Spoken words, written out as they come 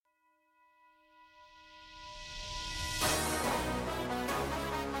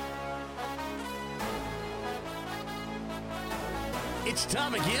It's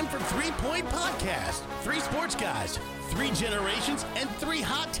time again for 3 Point Podcast. 3 sports guys, 3 generations, and 3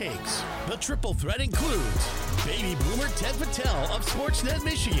 hot takes. The triple threat includes baby boomer Ted Patel of Sportsnet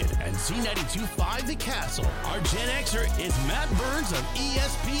Michigan and Z92.5 The Castle. Our Gen Xer is Matt Burns of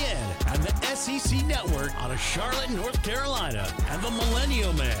ESPN and the SEC Network out of Charlotte, North Carolina. And the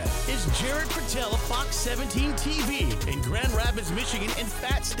Millennial Man is Jared Patel of Fox 17 TV in Grand Rapids, Michigan and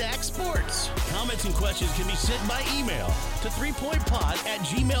Fat Stack Sports. Comments and questions can be sent by email to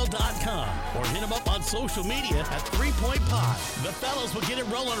 3pointpod@gmail.com or hit them up on social media at 3pointpod. The fellas will get it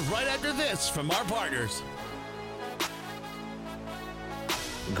rolling right after this from our partners.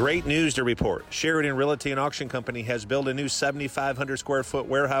 Great news to report. Sheridan Realty and Auction Company has built a new 7,500 square foot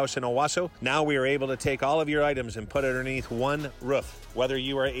warehouse in Owasso. Now we are able to take all of your items and put it underneath one roof. Whether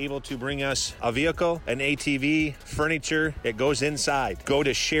you are able to bring us a vehicle, an ATV, furniture, it goes inside. Go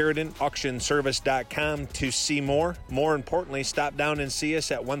to SheridanAuctionService.com to see more. More importantly, stop down and see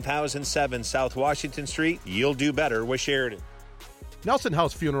us at 1007 South Washington Street. You'll do better with Sheridan. Nelson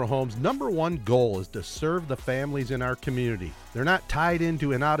House Funeral Home's #1 goal is to serve the families in our community. They're not tied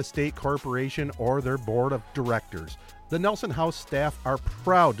into an out-of-state corporation or their board of directors. The Nelson House staff are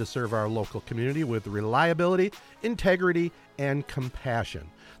proud to serve our local community with reliability, integrity, and compassion.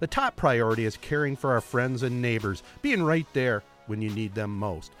 The top priority is caring for our friends and neighbors, being right there when you need them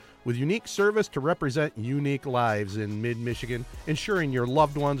most. With unique service to represent unique lives in mid-Michigan, ensuring your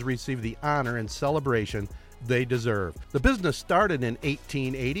loved ones receive the honor and celebration they deserve. The business started in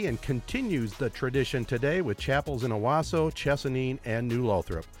 1880 and continues the tradition today with chapels in Owasso, Chesaning, and New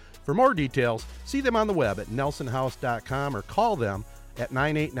Lothrop. For more details, see them on the web at nelsonhouse.com or call them at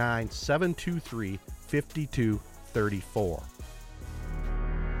 989-723-5234.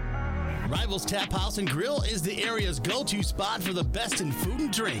 Rivals Tap House and Grill is the area's go-to spot for the best in food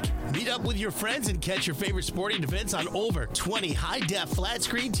and drink. Meet up with your friends and catch your favorite sporting events on over 20 high-def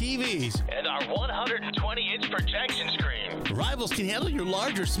flat-screen TVs and our 120-inch projection screen. Rivals can handle your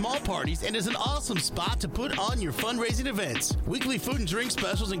large or small parties and is an awesome spot to put on your fundraising events. Weekly food and drink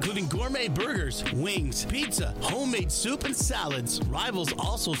specials including gourmet burgers, wings, pizza, homemade soup, and salads. Rivals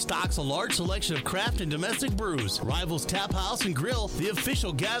also stocks a large selection of craft and domestic brews. Rivals Tap House and Grill, the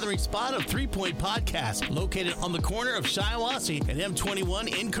official gathering spot of 3 Point Podcast, located on the corner of Shiawassee and M21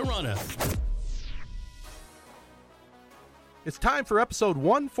 in Corunna. It's time for episode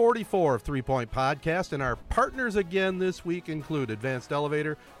 144 of 3 Point Podcast, and our partners again this week include Advanced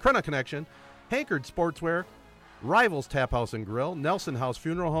Elevator, Corunna Connection, Hankard Sportswear, Rivals Tap House and Grill, Nelson House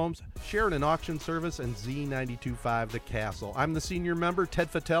Funeral Homes, Sheridan Auction Service, and Z92.5 The Castle. I'm the senior member,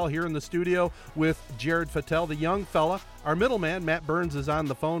 Ted Fattel, here in the studio with Jared Fattel, the young fella. Our middleman, Matt Burns, is on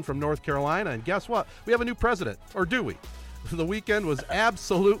the phone from North Carolina, and guess what? We have a new president, or do we? The weekend was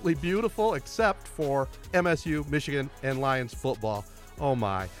absolutely beautiful, except for MSU, Michigan, and Lions football. Oh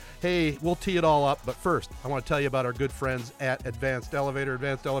my. Hey, we'll tee it all up, but first, I want to tell you about our good friends at Advanced Elevator.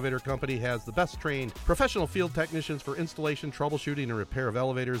 Advanced Elevator Company has the best trained professional field technicians for installation, troubleshooting, and repair of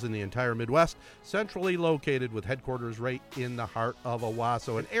elevators in the entire Midwest, centrally located with headquarters right in the heart of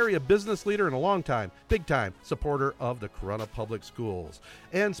Owasso, an area business leader and a long-time, big-time supporter of the Corunna Public Schools.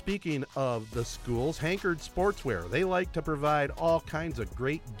 And speaking of the schools, Hankard Sportswear. They like to provide all kinds of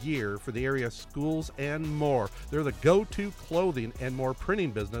great gear for the area schools and more. They're the go-to clothing and more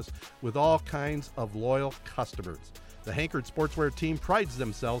printing business with all kinds of loyal customers. The Hankard Sportswear team prides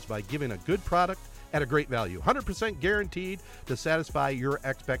themselves by giving a good product at a great value, 100% guaranteed to satisfy your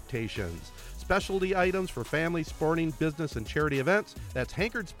expectations. Specialty items for family, sporting, business, and charity events. That's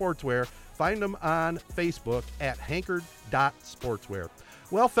Hankard Sportswear. Find them on Facebook at hankard.sportswear.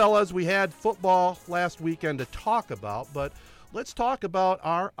 Well, fellas, we had football last weekend to talk about, but let's talk about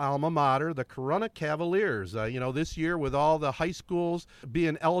our alma mater, the Corunna Cavaliers. This year with all the high schools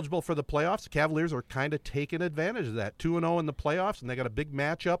being eligible for the playoffs, the Cavaliers are kind of taking advantage of that. 2-0 in the playoffs, and they got a big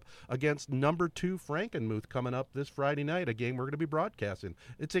matchup against number 2 Frankenmuth coming up this Friday night, a game we're going to be broadcasting.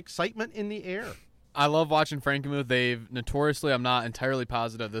 It's excitement in the air. I love watching Frankenmuth. They've notoriously, I'm not entirely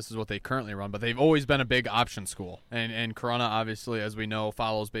positive this is what they currently run, but they've always been a big option school. And Corunna, obviously, as we know,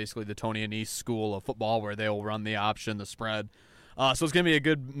 follows basically the Tony Annese school of football where they'll run the option, the spread. So it's going to be a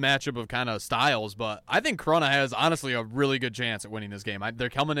good matchup of kind of styles, but I think Corunna has, honestly, a really good chance at winning this game. They're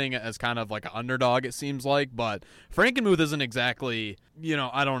coming in as kind of like an underdog, it seems like, but Frankenmuth isn't exactly,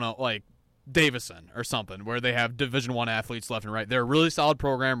 I don't know, like Davison or something, where they have Division I athletes left and right. They're a really solid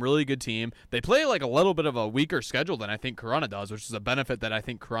program, really good team. They play like a little bit of a weaker schedule than I think Corunna does, which is a benefit that I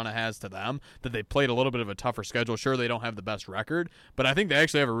think Corunna has to them, that they played a little bit of a tougher schedule. Sure, they don't have the best record, but I think they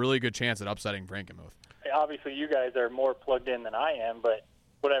actually have a really good chance at upsetting Frankenmuth. Obviously, you guys are more plugged in than I am, but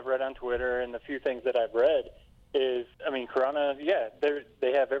what I've read on Twitter and the few things that I've read, is, I mean, Corunna,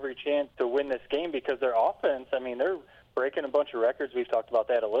 they have every chance to win this game because their offense, I mean, they're breaking a bunch of records. We've talked about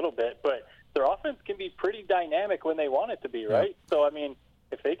that a little bit, but their offense can be pretty dynamic when they want it to be, right? Yeah. So, I mean,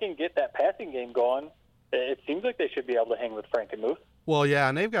 if they can get that passing game going, it seems like they should be able to hang with Frankenmuth. Well, yeah,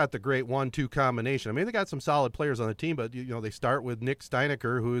 and they've got the great 1-2 combination. I mean, they got some solid players on the team, but they start with Nick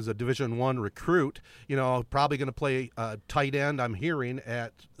Steinecker, who is a Division I recruit. Probably going to play tight end. I'm hearing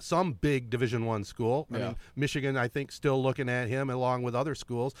at some big Division I school. I mean, Michigan, I think, still looking at him along with other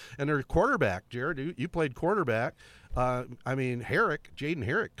schools. And their quarterback, Jared, you played quarterback. Jaden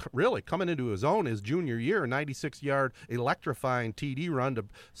Herrick, really coming into his own his junior year, 96-yard electrifying TD run to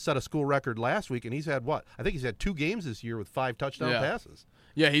set a school record last week, and he's had I think he's had 2 games this year with 5 touchdown passes.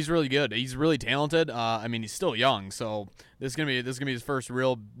 Yeah, he's really good. He's really talented. He's still young, so this is gonna be his first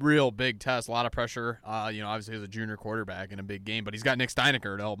real big test. A lot of pressure. Obviously as a junior quarterback in a big game, but he's got Nick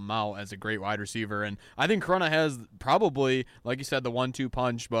Steinecker to help him out as a great wide receiver. And I think Corunna has probably, like you said, the 1-2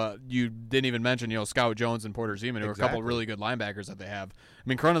 punch. But you didn't even mention Scout Jones and Porter Zeman, who are a couple of really good linebackers that they have. I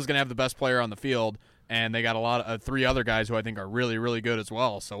mean, Corunna's gonna have the best player on the field. And they got a lot of 3 other guys who I think are really, really good as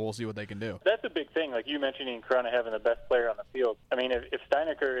well. So we'll see what they can do. That's a big thing. Like you mentioning Corunna having the best player on the field. I mean, if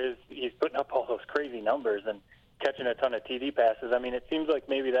Steinecker he's putting up all those crazy numbers and catching a ton of TD passes. I mean, it seems like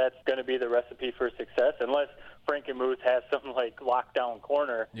maybe that's going to be the recipe for success, unless Frankenmuth has something like lockdown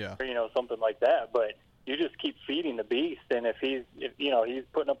corner, or something like that. But you just keep feeding the beast, and if he's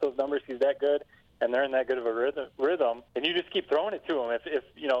putting up those numbers, he's that good. And they're in that good of a rhythm, and you just keep throwing it to them. If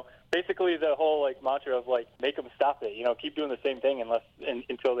basically the whole mantra of make them stop it. Keep doing the same thing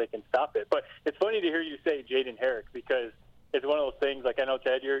until they can stop it. But it's funny to hear you say Jaden Herrick, because it's one of those things. Like I know,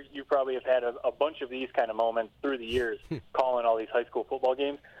 Ted, you probably have had a bunch of these kind of moments through the years, calling all these high school football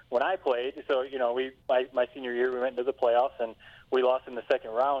games. When I played, so my senior year, we went into the playoffs and we lost in the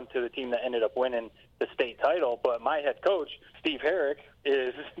second round to the team that ended up winning the state title. But my head coach, Steve Herrick,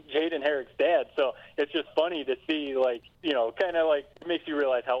 is Jaden Herrick's dad. So it's just funny to see, it makes you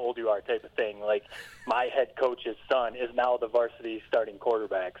realize how old you are type of thing. Like, my head coach's son is now the varsity starting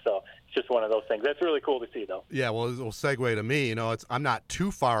quarterback. So it's just one of those things. That's really cool to see, though. Yeah, well, it'll segue to me. I'm not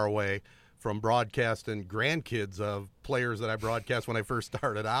too far away from broadcasting grandkids of players that I broadcast when I first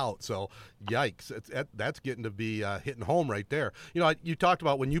started out. So, yikes, that's getting to be hitting home right there. You talked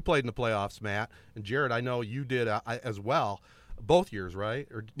about when you played in the playoffs, Matt, and Jared, I know you did as well, both years, right?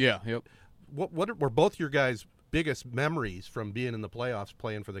 Yeah, yep. What were both your guys' biggest memories from being in the playoffs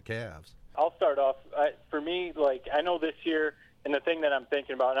playing for the Cavs? I'll start off. For me, I know this year, and the thing that I'm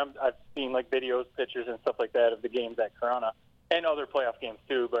thinking about, and I've seen videos, pictures, and stuff like that of the games at Corunna, and other playoff games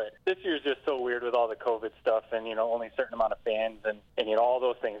too, but this year's just so weird with all the COVID stuff and, only a certain amount of fans and all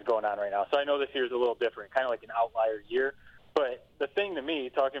those things going on right now. So I know this year's a little different, kind of like an outlier year. But the thing to me,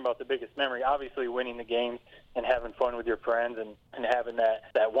 talking about the biggest memory, obviously winning the games and having fun with your friends and having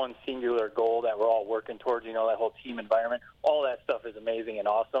that one singular goal that we're all working towards, that whole team environment, all that stuff is amazing and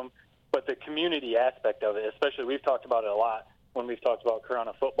awesome. But the community aspect of it, especially, we've talked about it a lot when we've talked about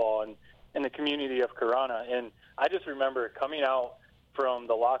Corunna football and the community of Corunna. And I just remember coming out from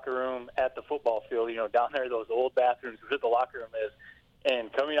the locker room at the football field, down there, those old bathrooms where the locker room is,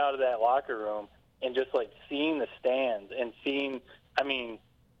 and coming out of that locker room and just seeing the stands and seeing,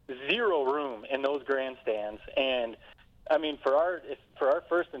 zero room in those grandstands. And for our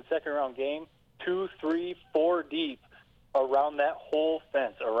first and second round game, 2, 3, 4 deep around that whole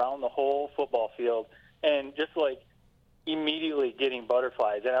fence, around the whole football field, and just immediately getting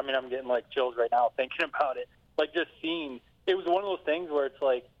butterflies. And I'm getting chills right now thinking about it. Just seeing, it was one of those things where it's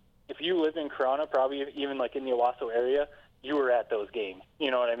if you lived in Corunna, probably even in the Owasso area, you were at those games. You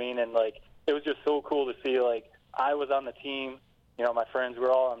know what I mean? And it was just so cool to see, I was on the team, my friends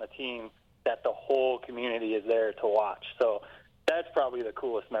were all on the team, that the whole community is there to watch. So that's probably the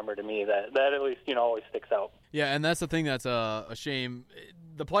coolest memory to me, that at least, always sticks out. Yeah, and that's the thing that's a shame.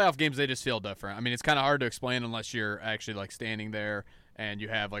 The playoff games, they just feel different. It's kind of hard to explain unless you're actually standing there and you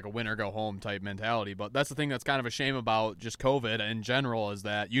have a win or go home type mentality. But that's the thing that's kind of a shame about just COVID in general, is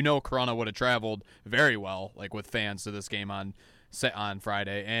that Corunna would have traveled very well with fans to this game on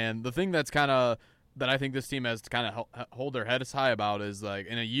Friday. And the thing that's that I think this team has to kind of hold their heads high about is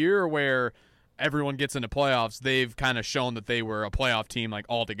in a year where everyone gets into playoffs, they've kind of shown that they were a playoff team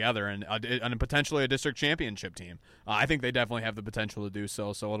all together and potentially a district championship team. I think they definitely have the potential to do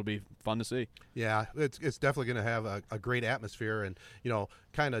so, so it'll be fun to see. Yeah, it's definitely going to have a great atmosphere. And,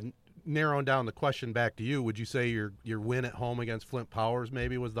 kind of narrowing down the question back to you, would you say your win at home against Flint Powers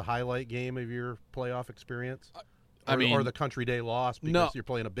maybe was the highlight game of your playoff experience? or the Country Day loss because you're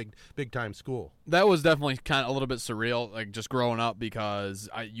playing a big time school. That was definitely kind of a little bit surreal, like just growing up, because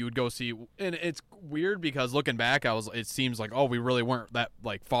you would go see, and it's weird because looking back, it seems like, we really weren't that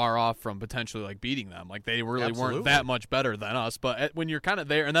like far off from potentially like beating them. Like they really weren't that much better than us. But when you're kind of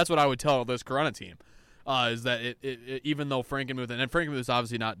there, and that's what I would tell this Corunna team. Is that it even though Frankenmuth, and Frankenmuth is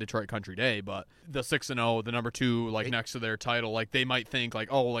obviously not Detroit Country Day, but the 6-0, the number 2, like next to their title, like they might think like,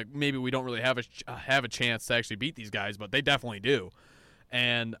 maybe we don't really have a chance to actually beat these guys, but they definitely do.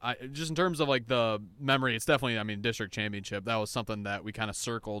 And just in terms of like the memory, it's definitely, district championship. That was something that we kind of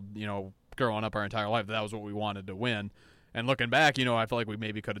circled, growing up our entire life. That was what we wanted to win. And looking back, I feel like we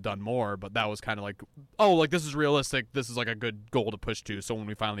maybe could have done more, but that was kind of like, this is realistic. This is like a good goal to push to. So when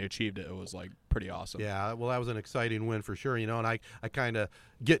we finally achieved it, it was like pretty awesome. Yeah, well, that was an exciting win for sure, and I kind of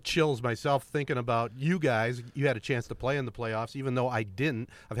get chills myself thinking about you guys. You had a chance to play in the playoffs, even though I didn't.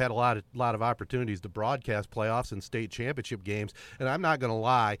 I've had a lot of opportunities to broadcast playoffs and state championship games, and I'm not going to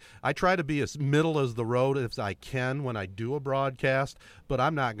lie, I try to be as middle as the road as I can when I do a broadcast, but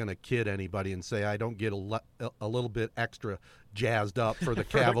I'm not going to kid anybody and say I don't get a little bit extra jazzed up for the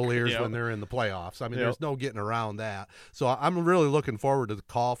Cavaliers when they're in the playoffs. There's no getting around that. So I'm really looking forward to the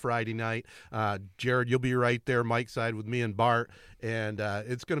call Friday night. Jared, you'll be right there, Mike's side with me and Bart, and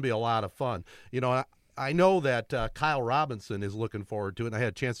it's going to be a lot of fun. I know that Kyle Robinson is looking forward to it, and I had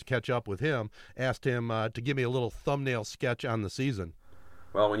a chance to catch up with him, asked him to give me a little thumbnail sketch on the season.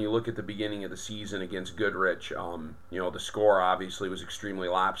 Well, when you look at the beginning of the season against Goodrich, the score obviously was extremely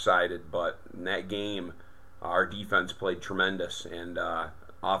lopsided, but in that game, our defense played tremendous, and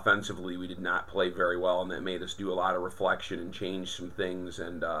offensively we did not play very well, and that made us do a lot of reflection and change some things,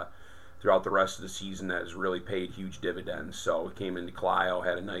 and throughout the rest of the season that has really paid huge dividends. So we came into Clio,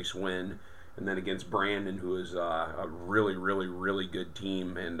 had a nice win, and then against Brandon, who is a really, really, really good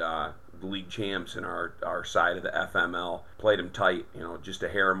team, and the league champs in our side of the FML, played them tight, just a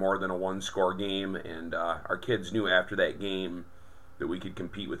hair more than a one-score game, and our kids knew after that game that we could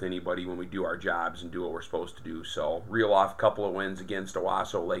compete with anybody when we do our jobs and do what we're supposed to do. So reel off a couple of wins against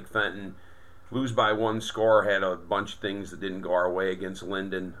Owasso, Lake Fenton, lose by one score, had a bunch of things that didn't go our way against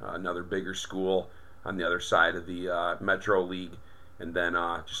Linden, another bigger school on the other side of the Metro League. And then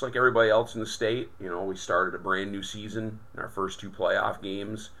just like everybody else in the state, we started a brand new season in our first 2 playoff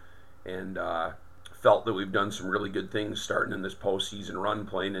games, and felt that we've done some really good things starting in this postseason run,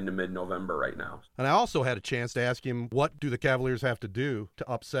 playing into mid-November right now. And I also had a chance to ask him, what do the Cavaliers have to do to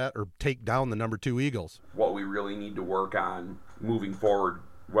upset or take down the number 2 Eagles? What we really need to work on moving forward,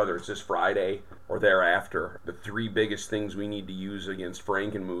 whether it's this Friday or thereafter, the 3 biggest things we need to use against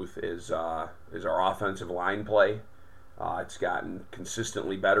Frankenmuth is our offensive line play. It's gotten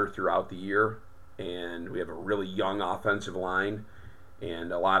consistently better throughout the year, and we have a really young offensive line,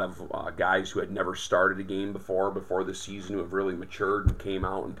 and a lot of guys who had never started a game before the season, who have really matured and came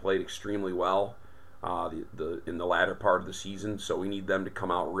out and played extremely well in the latter part of the season. So we need them to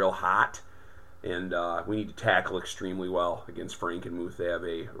come out real hot, and we need to tackle extremely well against Frankenmuth. They have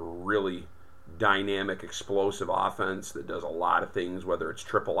a really dynamic, explosive offense that does a lot of things, whether it's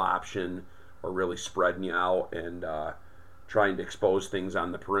triple option or really spreading you out and trying to expose things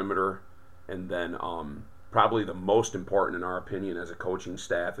on the perimeter. And then probably the most important, in our opinion, as a coaching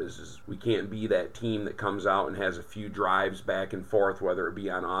staff is we can't be that team that comes out and has a few drives back and forth, whether it be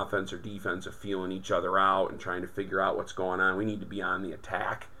on offense or defense, of feeling each other out and trying to figure out what's going on. We need to be on the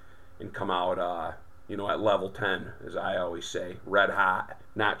attack and come out, at level 10, as I always say, red hot,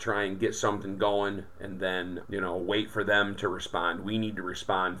 not try and get something going and then, wait for them to respond. We need to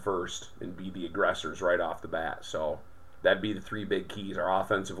respond first and be the aggressors right off the bat. So that'd be the 3 big keys: our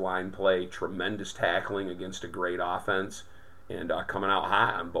offensive line play, tremendous tackling against a great offense, and coming out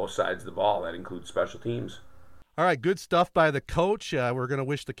hot on both sides of the ball. That includes special teams. All right, good stuff by the coach. We're going to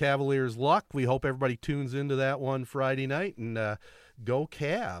wish the Cavaliers luck. We hope everybody tunes into that one Friday night, and go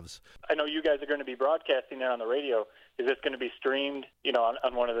Cavs. I know you guys are going to be broadcasting that on the radio. Is this going to be streamed,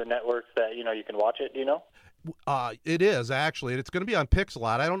 on one of the networks that, you can watch it, do you know? It is, actually. It's going to be on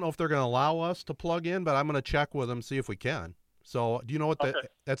Pixelot. I don't know if they're going to allow us to plug in, but I'm going to check with them, see if we can. So, do you know what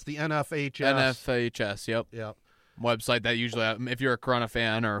that's the NFHS? NFHS, yep. Yep. Website that usually, if you're a Corunna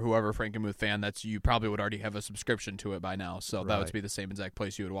fan or whoever Frankenmuth fan, you probably would already have a subscription to it by now. So that would be the same exact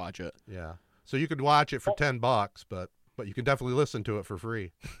place you would watch it. Yeah. So you could watch it for $10, but you can definitely listen to it for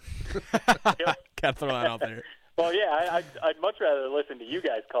free. Gotta throw that out there. Well, yeah, I'd much rather listen to you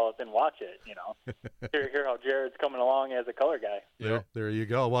guys call it than watch it, Hear how Jared's coming along as a color guy. Yeah, there you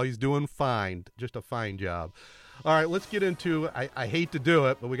go. Well, he's doing fine. Just a fine job. All right, let's get into, I hate to do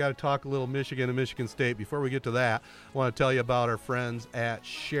it, but we got to talk a little Michigan and Michigan State. Before we get to that, I want to tell you about our friends at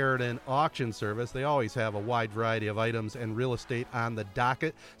Sheridan Auction Service. They always have a wide variety of items and real estate on the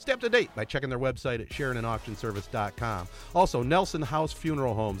docket. Stay up to date by checking their website at SheridanAuctionService.com. Also, Nelson House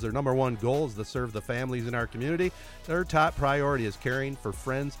Funeral Homes. Their number one goal is to serve the families in our community. Their top priority is caring for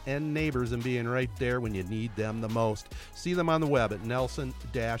friends and neighbors and being right there when you need them the most. See them on the web at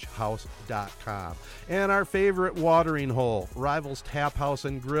nelson-house.com. And our favorite watering hole, Rivals Tap House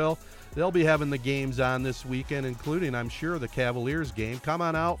and Grill. They'll be having the games on this weekend, including, I'm sure, the Cavaliers game. Come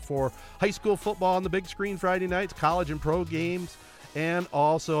on out for high school football on the big screen Friday nights, college and pro games, and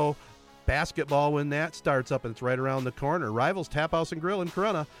also basketball when that starts up, and it's right around the corner. Rivals Tap House and Grill in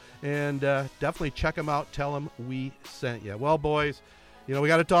Corunna, and definitely check them out. Tell them we sent you. Well, boys, we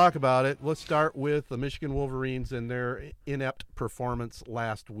got to talk about it. Let's start with the Michigan Wolverines and their inept performance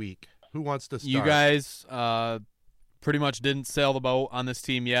last week. Who wants to start? You guys pretty much didn't sail the boat on this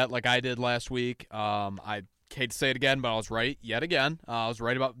team yet like I did last week. I hate to say it again, but I was right yet again. I was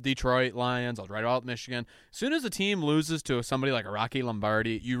right about Detroit Lions. I was right about Michigan. As soon as a team loses to somebody like a Rocky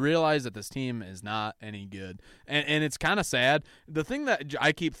Lombardi, you realize that this team is not any good. And it's kind of sad. The thing that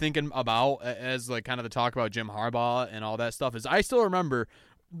I keep thinking about as like kind of the talk about Jim Harbaugh and all that stuff is I still remember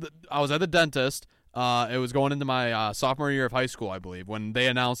I was at the dentist. It was going into my sophomore year of high school, I believe, when they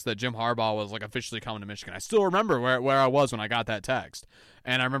announced that Jim Harbaugh was like officially coming to Michigan. I still remember where I was when I got that text.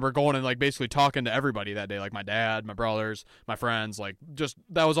 And I remember going and like basically talking to everybody that day, like my dad, my brothers, my friends, like just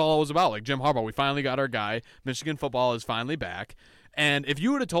that was all it was about. Like Jim Harbaugh, we finally got our guy. Michigan football is finally back. And if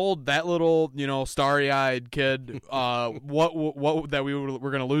you would have told that little, starry-eyed kid what that we're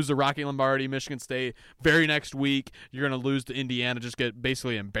going to lose to Rocky Lombardi, Michigan State, very next week you're going to lose to Indiana, just get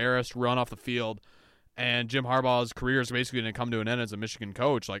basically embarrassed, run off the field, and Jim Harbaugh's career is basically going to come to an end as a Michigan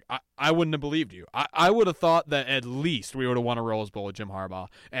coach, like I wouldn't have believed you. I would have thought that at least we would have won a Rose Bowl with Jim Harbaugh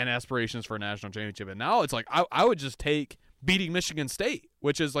and aspirations for a national championship. And now it's like I would just take beating Michigan State,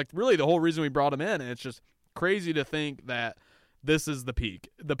 which is like really the whole reason we brought him in. And it's just crazy to think that this is the peak.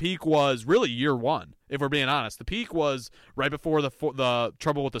 The peak was really year one, if we're being honest. The peak was right before the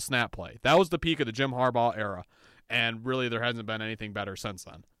trouble with the snap play. That was the peak of the Jim Harbaugh era, and really there hasn't been anything better since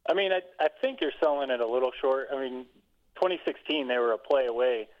then. I mean, I think you're selling it a little short. I mean, 2016 they were a play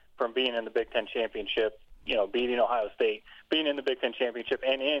away from being in the Big Ten championship, beating Ohio State, being in the Big Ten championship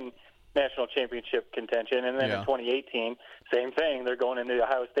and in national championship contention. And then in 2018, same thing. They're going into the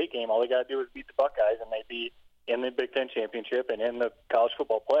Ohio State game. All they got to do is beat the Buckeyes, and they'd be in the Big Ten championship and in the college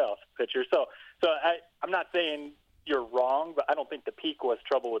football playoff picture. So I'm not saying you're wrong, but I don't think the peak was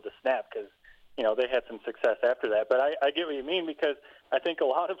trouble with the snap because, they had some success after that. But I get what you mean, because I think a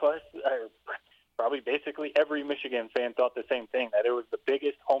lot of us, probably basically every Michigan fan, thought the same thing, that it was the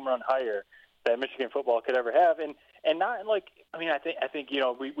biggest home run hire that Michigan football could ever have. And not like, I think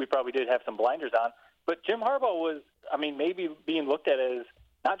we probably did have some blinders on, but Jim Harbaugh was, maybe being looked at as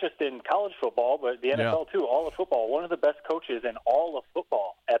not just in college football, but the NFL too, all of football, one of the best coaches in all of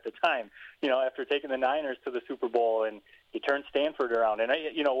football at the time, after taking the Niners to the Super Bowl, and he turned Stanford around. And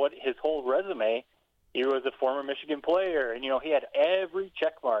his whole resume, he was a former Michigan player, and, he had every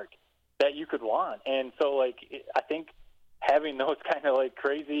check mark that you could want. And so, I think having those kind of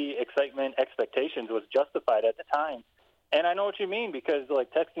crazy excitement expectations was justified at the time. And I know what you mean, because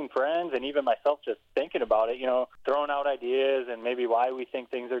texting friends and even myself just thinking about it, throwing out ideas and maybe why we think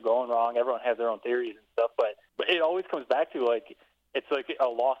things are going wrong. Everyone has their own theories and stuff, but it always comes back to it's like a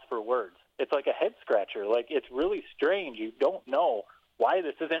loss for words. It's like a head scratcher. It's really strange. You don't know why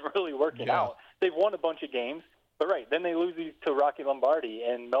this isn't really working out. They've won a bunch of games, but then they lose to Rocky Lombardi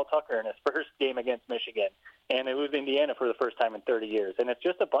and Mel Tucker in his first game against Michigan, and they lose Indiana for the first time in 30 years. And it's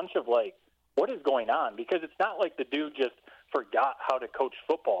just a bunch of what is going on? Because it's not like the dude just forgot how to coach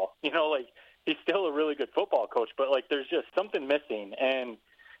football. He's still a really good football coach, but there's just something missing. And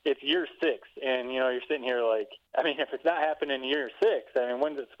it's year 6, and you're sitting here if it's not happening in year 6,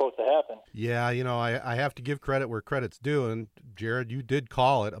 when's it supposed to happen? Yeah, I have to give credit where credit's due, and Jared, you did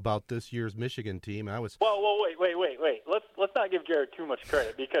call it about this year's Michigan team. I was well. Wait. Let's not give Jared too much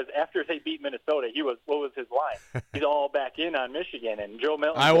credit, because after they beat Minnesota, what was his line? He's all back in on Michigan, and Joe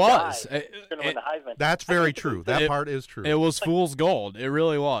Milton. I was going to win the Heisman. That's very true. That part is true. It was fool's gold. It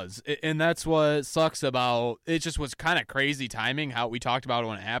really was, and that's what sucks about it. Just was kind of crazy timing how we talked about it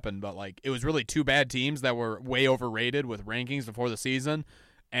when it happened, but it was really two bad teams that were way overrated with rankings before the season.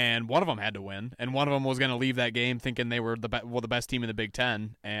 and one of them had to win, and one of them was going to leave that game thinking they were the best team in the Big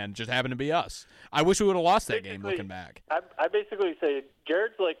Ten, and just happened to be us. I wish we would have lost that game looking back. I basically say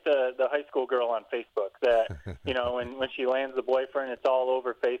Jared's like the high school girl on Facebook that, when she lands the boyfriend, it's all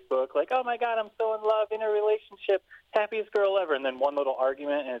over Facebook, like, oh, my God, I'm so in love, in a relationship, happiest girl ever, and then one little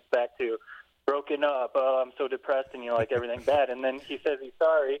argument, and it's back to broken up, oh, I'm so depressed, and you like everything bad, and then he says he's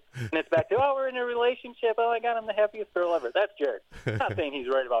sorry, and it's back to, oh, we're in a relationship, oh, my God, I'm the happiest girl ever. That's Jared. I'm not saying he's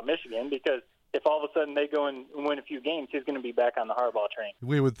right about Michigan, because if all of a sudden they go and win a few games, he's going to be back on the Harbaugh train.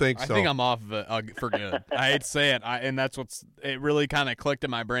 We would think so. I think I'm off of it for good. I hate to say it, and that's it really kind of clicked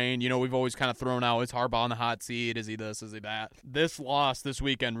in my brain. We've always kind of thrown out, is Harbaugh on the hot seat? Is he this? Is he that? This loss this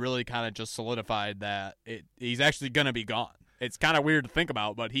weekend really kind of just solidified that he's actually going to be gone. It's kind of weird to think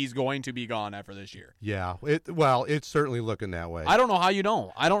about, but he's going to be gone after this year. Yeah, it's certainly looking that way. I don't know how you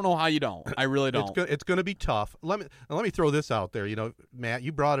don't. I really don't. It's going to be tough. Let me throw this out there. Matt,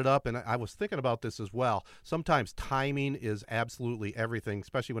 you brought it up, and I was thinking about this as well. Sometimes timing is absolutely everything,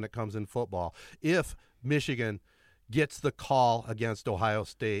 especially when it comes in football. If Michigan gets the call against Ohio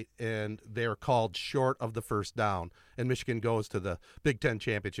State and they're called short of the first down and Michigan goes to the Big Ten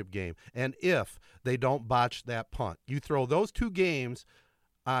championship game, and if they don't botch that punt, you throw those two games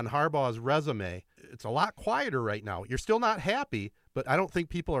on Harbaugh's resume, it's a lot quieter right now. You're still not happy, but I don't think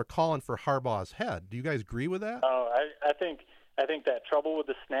people are calling for Harbaugh's head. Do you guys agree with that? Oh, I think that trouble with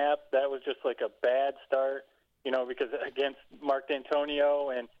the snap, that was just like a bad start, because against Mark D'Antonio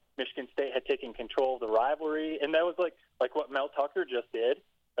and Michigan State had taken control of the rivalry, and that was like what Mel Tucker just did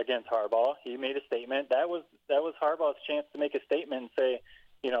against Harbaugh. He made a statement. That was Harbaugh's chance to make a statement and say,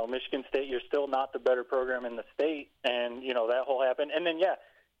 Michigan State, you're still not the better program in the state, and that whole happened. And then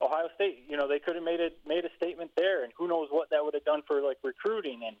Ohio State, they could have made a statement there, and who knows what that would have done for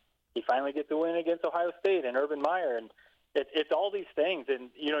recruiting. And he finally gets the win against Ohio State and Urban Meyer, and it's all these things. And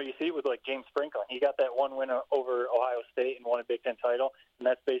you see it with James Franklin. He got that one win over Ohio State and won a Big Ten title, and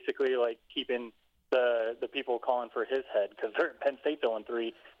that's basically keeping the people calling for his head, because Penn State's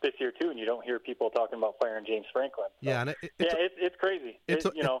 0-3 this year too, and you don't hear people talking about firing James Franklin. So, yeah, and it's crazy.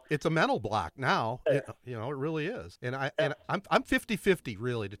 It's a mental block now. It really is. And I'm 50-50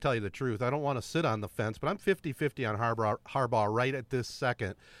 really, to tell you the truth. I don't want to sit on the fence, but I'm 50-50 on Harbaugh right at this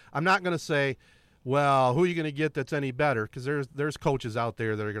second. I'm not going to say, well, who are you going to get that's any better? Because there's coaches out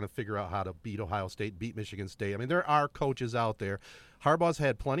there that are going to figure out how to beat Ohio State, beat Michigan State. I mean, there are coaches out there. Harbaugh's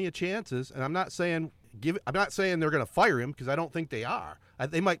had plenty of chances, and I'm not saying they're going to fire him, because I don't think they are.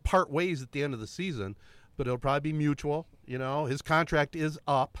 They might part ways at the end of the season, but it'll probably be mutual. His contract is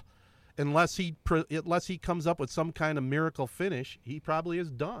up. Unless he comes up with some kind of miracle finish, he probably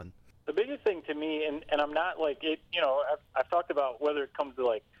is done. The biggest thing to me, and I'm not I've talked about whether it comes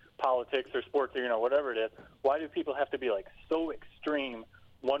to politics or sports or whatever it is, why do people have to be so extreme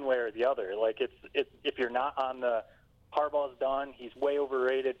one way or the other? It's if you're not on the Harbaugh's done, he's way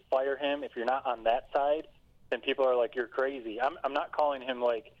overrated, fire him. If you're not on that side, then people are you're crazy. I'm not calling him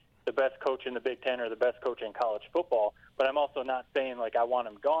the best coach in the Big Ten or the best coach in college football, but I'm also not saying I want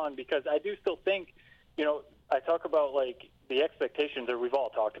him gone, because I do still think, I talk about the expectations, or we've all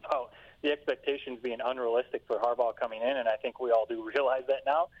talked about the expectations being unrealistic for Harbaugh coming in, and I think we all do realize that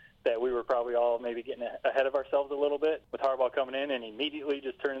now, that we were probably all maybe getting ahead of ourselves a little bit with Harbaugh coming in and immediately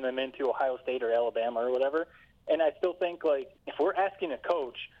just turning them into Ohio State or Alabama or whatever. And I still think, if we're asking a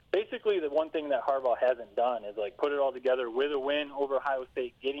coach, basically the one thing that Harbaugh hasn't done is, put it all together with a win over Ohio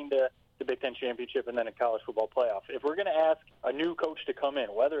State, getting to the Big Ten championship and then a college football playoff. If we're going to ask a new coach to come in,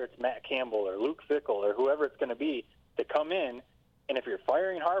 whether it's Matt Campbell or Luke Fickell or whoever it's going to be, to come in, and if you're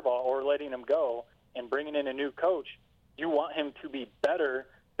firing Harbaugh or letting him go and bringing in a new coach, you want him to be better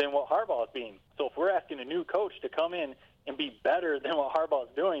than what Harbaugh is being. So if we're asking a new coach to come in and be better than what Harbaugh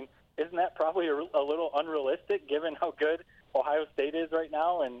is doing, isn't that probably a little unrealistic, given how good Ohio State is right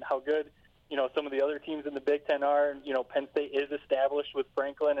now and how good some of the other teams in the Big Ten are? Penn State is established with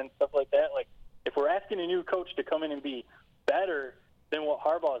Franklin and stuff like that. If we're asking a new coach to come in and be better than what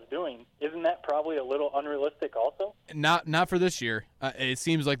Harbaugh is doing, isn't that probably a little unrealistic also? Not for this year. It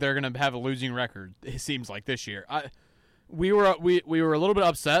seems like they're going to have a losing record. It seems like this year. We were a little bit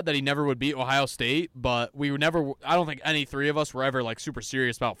upset that he never would beat Ohio State, but we were never. I don't think any three of us were ever super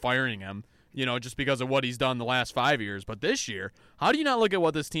serious about firing him. Just because of what he's done the last 5 years. But this year, how do you not look at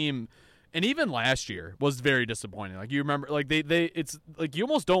what this team, and even last year, was very disappointing? You remember, it's you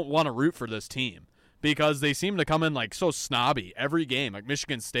almost don't want to root for this team, because they seem to come in so snobby every game, like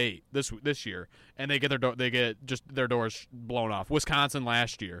Michigan State this year, and they get their doors blown off. Wisconsin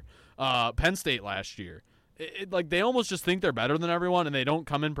last year, Penn State last year. They almost just think they're better than everyone, and they don't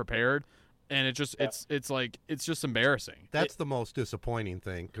come in prepared. And it just it's just embarrassing. That's the most disappointing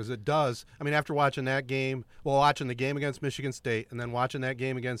thing, because it does. I mean, after watching that game, watching the game against Michigan State and then watching that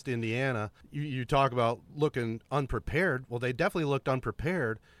game against Indiana, you talk about looking unprepared. Well, they definitely looked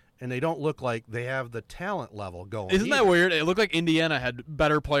unprepared, and they don't look like they have the talent level going. Isn't that weird? It looked like Indiana had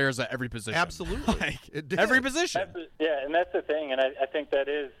better players at every position. Absolutely. It did. Every position. And that's the thing, and I think that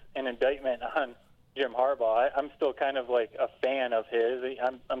is an indictment on Jim Harbaugh. I'm still kind of like a fan of his.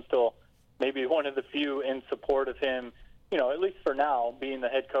 I'm still maybe one of the few in support of him, at least for now, being the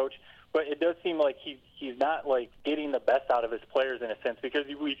head coach. But it does seem like he's not, like, getting the best out of his players in a sense, because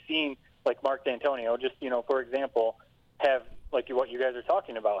we've seen, like, Mark D'Antonio, just, for example, have, like what you guys are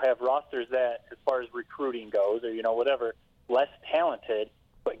talking about, have rosters that, as far as recruiting goes or, whatever, less talented,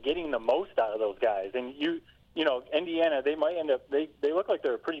 but getting the most out of those guys. And, Indiana, they might end up, they look like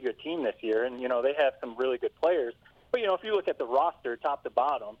they're a pretty good team this year, and, they have some really good players. But, if you look at the roster top to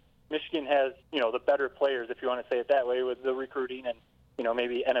bottom, Michigan has, the better players, if you want to say it that way, with the recruiting and,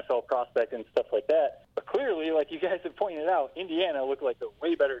 maybe NFL prospect and stuff like that. But clearly, like you guys have pointed out, Indiana looked like a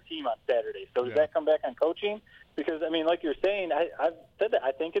way better team on Saturday. So does that come back on coaching? Because, like you're saying, I've said that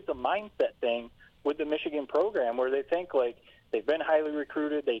I think it's a mindset thing with the Michigan program, where they think, like, they've been highly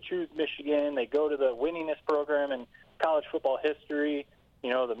recruited, they choose Michigan, they go to the winningest program in college football history,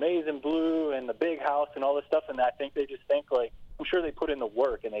 the maize and blue and the big house and all this stuff, and I think they just think, like, I'm sure they put in the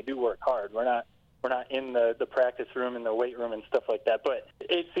work, and they do work hard. We're not in the practice room and the weight room and stuff like that. But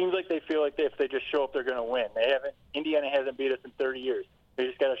it seems like they feel like if they just show up, they're going to win. Indiana hasn't beat us in 30 years. They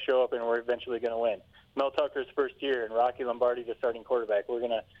just got to show up, and we're eventually going to win. Mel Tucker's first year, and Rocky Lombardi, the starting quarterback.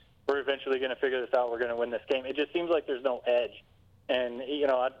 We're eventually going to figure this out. We're going to win this game. It just seems like there's no edge. And,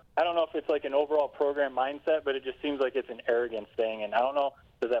 I don't know if it's like an overall program mindset, but it just seems like it's an arrogance thing. And I don't know,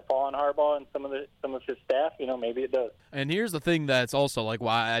 does that fall on Harbaugh and some of his staff? Maybe it does. And here's the thing that's also like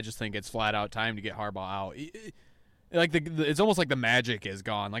why I just think it's flat out time to get Harbaugh out. It's almost like the magic is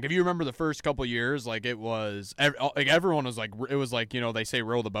gone. Like, if you remember the first couple years, like, it was like everyone was like, it was like, they say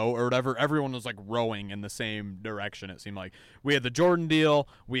row the boat or whatever. Everyone was like rowing in the same direction. It seemed like we had the Jordan deal.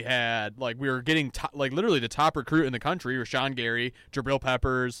 We had we were getting literally the top recruit in the country, Rashawn Gary, Jabril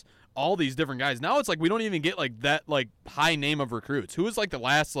Peppers, all these different guys. Now it's like we don't even get like that high name of recruits. Who was like the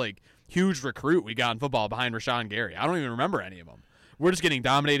last huge recruit we got in football behind Rashawn Gary? I don't even remember any of them. We're just getting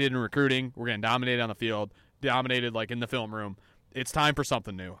dominated in recruiting. We're getting dominated on the field. Dominated in the film room. It's time for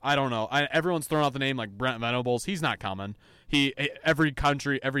something new. I don't know. Everyone's throwing out the name like Brent Venables. He's not coming. Every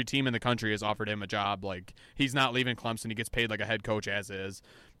team in the country has offered him a job. Like, he's not leaving Clemson. He gets paid like a head coach as is.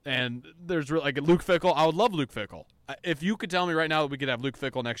 And there's Luke Fickell. I would love Luke Fickell. If you could tell me right now that we could have Luke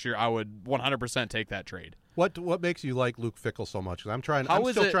Fickell next year, I would 100% take that trade. What makes you like Luke Fickell so much? I'm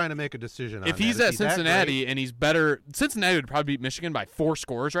still trying to make a decision on if he's at Cincinnati and he's better. Cincinnati would probably beat Michigan by 4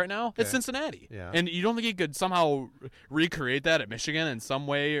 scores right now. Okay. It's Cincinnati. Yeah. And you don't think he could somehow recreate that at Michigan in some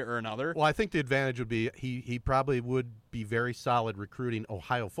way or another? Well, I think the advantage would be he probably would be very solid recruiting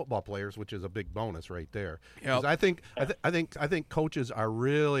Ohio football players, which is a big bonus right there. Yep. I think coaches are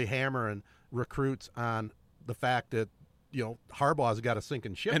really hammering recruits on the fact that Harbaugh's got a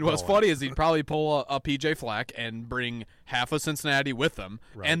sinking ship. And what's funny is he'd probably pull a PJ Fleck and bring half of Cincinnati with them,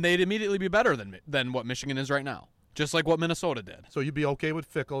 right, and they'd immediately be better than what Michigan is right now, just like what Minnesota did. So you'd be okay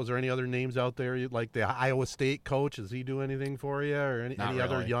with Fickell? Is there any other names out there you'd like? The Iowa State coach, does he do anything for you, or any really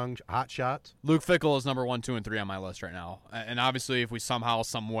other young hot shots? Luke Fickell is number 1, 2, and 3 on my list right now, and obviously if we somehow,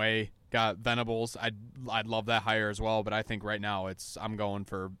 some way got Venables, I'd love that hire as well. But I think right now I'm going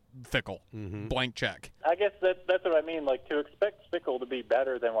for Fickell, blank check. I guess that's what I mean. Like, to expect Fickell to be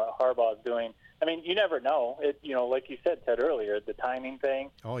better than what Harbaugh's doing. I mean, you never know. Like you said, Ted, earlier, the timing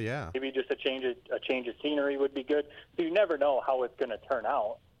thing. Oh yeah. Maybe just a change of scenery would be good. So you never know how it's going to turn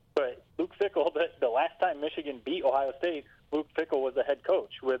out. But Luke Fickell, the last time Michigan beat Ohio State, Luke Fickell was the head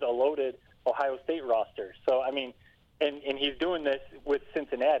coach with a loaded Ohio State roster. So I mean. And he's doing this with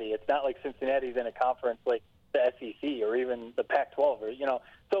Cincinnati. It's not like Cincinnati's in a conference like the SEC or even the Pac-12,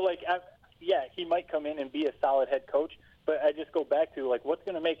 So, he might come in and be a solid head coach, but I just go back to, what's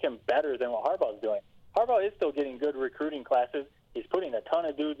going to make him better than what Harbaugh's doing? Harbaugh is still getting good recruiting classes. He's putting a ton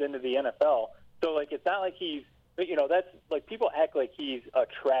of dudes into the NFL. So, it's not like he's, that's, people act like he's a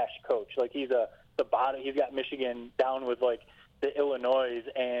trash coach. Like, he's the bottom. He's got Michigan down with, the Illinois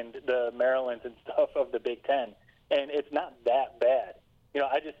and the Marylands and stuff of the Big Ten. And it's not that bad.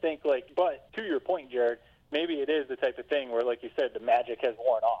 I just think, but to your point, Jared, maybe it is the type of thing where, like you said, the magic has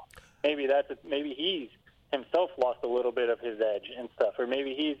worn off. Maybe he's himself lost a little bit of his edge and stuff, or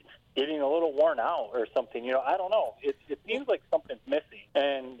maybe he's getting a little worn out or something. I don't know. It seems like something's missing,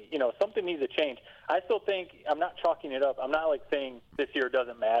 and something needs to change. I still think, I'm not chalking it up. I'm not like saying this year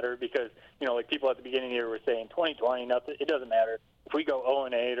doesn't matter because like people at the beginning of the year were saying 2020, nothing. It doesn't matter if we go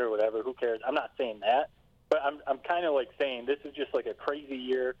 0-8 or whatever. Who cares? I'm not saying that, but I'm kind of like saying this is just like a crazy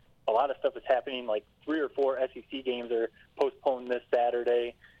year. A lot of stuff is happening. Like 3 or 4 SEC games are postponed this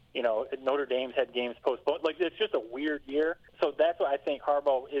Saturday. Notre Dame's had games postponed. Like, it's just a weird year. So that's why I think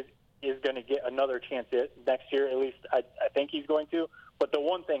Harbaugh is going to get another chance next year. At least I think he's going to. But the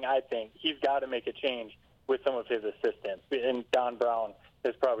one thing I think, he's got to make a change with some of his assistants. And Don Brown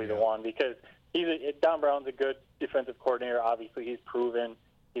is probably the one, because Don Brown's a good defensive coordinator. Obviously, he's proven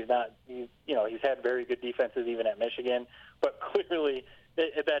he's had very good defenses even at Michigan. But clearly,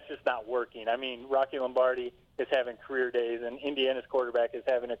 that's just not working. I mean, Rocky Lombardi is having career days, and Indiana's quarterback is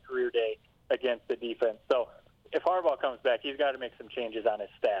having a career day against the defense. So if Harbaugh comes back, he's got to make some changes on his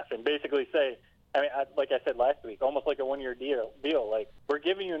staff and basically say, like I said last week, almost like a one-year deal. Like, we're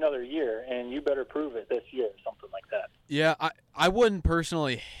giving you another year, and you better prove it this year, something like that. Yeah, I wouldn't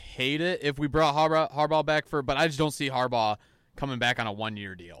personally hate it if we brought Harbaugh back but I just don't see Harbaugh coming back on a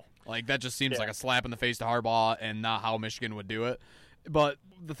one-year deal. Like, that just seems like a slap in the face to Harbaugh and not how Michigan would do it. But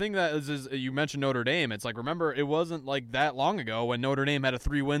the thing that is you mentioned Notre Dame. It's like, remember, it wasn't like that long ago when Notre Dame had a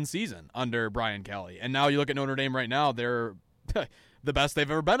 3-win season under Brian Kelly. And now you look at Notre Dame right now, they're the best they've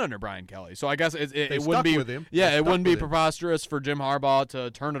ever been under Brian Kelly. So I guess it wouldn't be it wouldn't be preposterous for Jim Harbaugh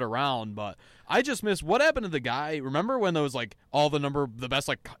to turn it around. But I just miss what happened to the guy. Remember when there was like all the best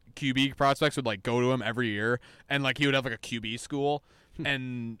like QB prospects would like go to him every year, and like he would have like a QB school.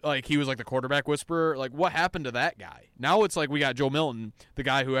 And like he was like the quarterback whisperer. Like, what happened to that guy? Now it's like we got Joe Milton, the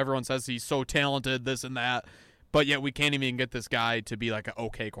guy who everyone says he's so talented, this and that, but yet we can't even get this guy to be like an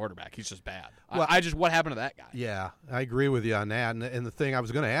okay quarterback. He's just bad. Well, what happened to that guy? Yeah, I agree with you on that. And the thing I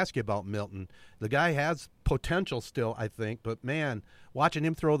was going to ask you about Milton, the guy has potential still, I think, but man, watching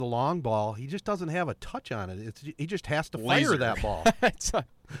him throw the long ball, he just doesn't have a touch on it. He just has to fire that ball.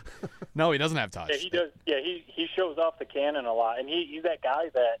 No, he doesn't have touch. Yeah, he does. Yeah, he shows off the cannon a lot, and he's that guy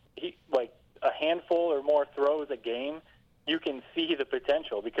that he like a handful or more throws a game. You can see the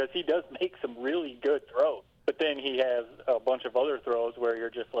potential because he does make some really good throws, but then he has a bunch of other throws where you're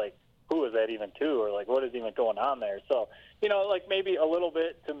just like, who is that even to, or like what is even going on there? So like maybe a little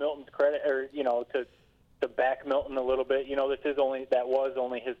bit to Milton's credit, or to back Milton a little bit. That was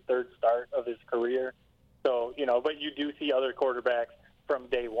only his third start of his career, so but you do see other quarterbacks from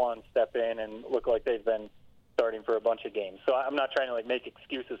day one step in and look like they've been starting for a bunch of games. So I'm not trying to like make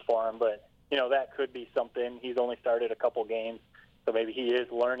excuses for him, but that could be something. He's only started a couple games, so maybe he is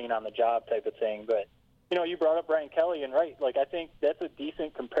learning on the job type of thing. But you brought up Brian Kelly, and right, like I think that's a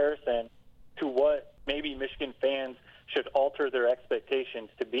decent comparison to what maybe Michigan fans should alter their expectations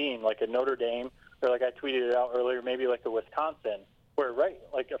to being, like a Notre Dame, or like I tweeted it out earlier, maybe like a Wisconsin, where right,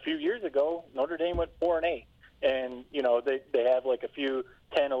 like a few years ago, Notre Dame went 4-8. And, they have like a few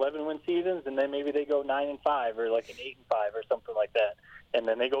 10, 11 win seasons, and then maybe they go 9-5 or like an 8-5 or something like that. And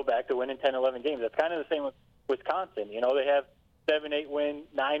then they go back to winning 10, 11 games. That's kind of the same with Wisconsin. They have 7, 8 win,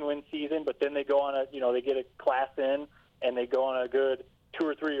 9 win season, but then they go on they get a class in and they go on a good 2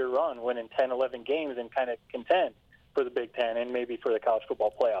 or 3 year run, winning 10, 11 games and kind of contend for the Big Ten and maybe for the college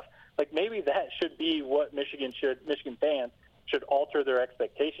football playoff. Like maybe that should be what Michigan fans should alter their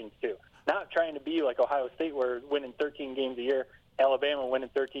expectations to. Not trying to be like Ohio State, where winning 13 games a year, Alabama winning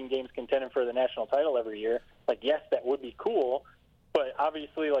 13 games, contending for the national title every year. Like, yes, that would be cool, but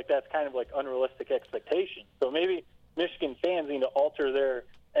obviously, like that's kind of like unrealistic expectations. So maybe Michigan fans need to alter their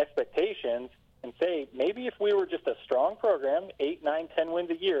expectations and say, maybe if we were just a strong program, 8, 9, 10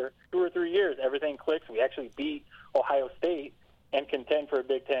 wins a year, 2 or 3 years, everything clicks. We actually beat Ohio State and contend for a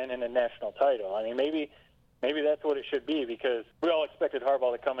Big Ten and a national title. I mean, maybe that's what it should be, because we all expected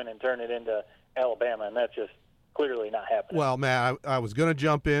Harbaugh to come in and turn it into Alabama, and that's just clearly not happening. Well, Matt, I was going to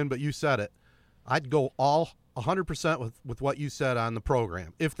jump in, but you said it. I'd go all 100% with what you said on the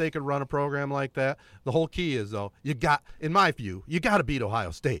program. If they could run a program like that, the whole key is, though, in my view, you got to beat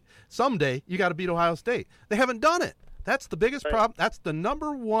Ohio State. Someday, you got to beat Ohio State. They haven't done it. That's the biggest problem. That's the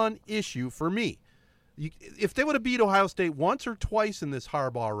number one issue for me. If they would have beat Ohio State once or twice in this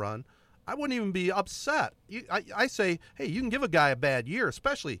Harbaugh run, I wouldn't even be upset. I say, hey, you can give a guy a bad year,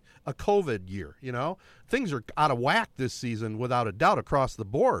 especially a COVID year. Things are out of whack this season without a doubt across the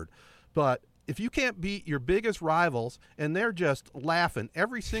board. But if you can't beat your biggest rivals, and they're just laughing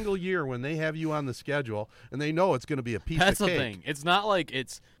every single year when they have you on the schedule, and they know it's going to be a piece That's of cake. the thing. It's not like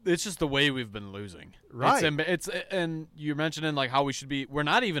it's just the way we've been losing. Right. It's and you're mentioning like how we should be. We're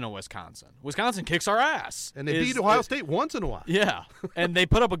not even a Wisconsin. Wisconsin kicks our ass. And they beat Ohio State once in a while. Yeah, and they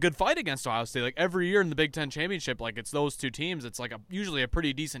put up a good fight against Ohio State. Like every year in the Big Ten championship, like it's those two teams. It's like usually a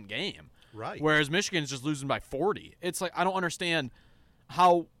pretty decent game. Right. Whereas Michigan's just losing by 40. It's like I don't understand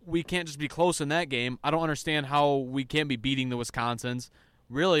how we can't just be close in that game. I don't understand how we can't be beating the Wisconsins.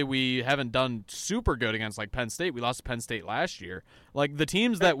 Really, we haven't done super good against like Penn State. We lost to Penn State last year. Like the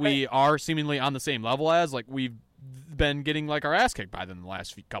teams that we are seemingly on the same level as, like we've been getting like our ass kicked by them the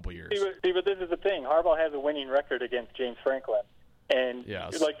last couple years. See, but this is the thing. Harbaugh has a winning record against James Franklin. And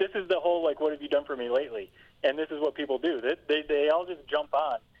Yes. like this is the whole like, what have you done for me lately? And this is what people do. They all just jump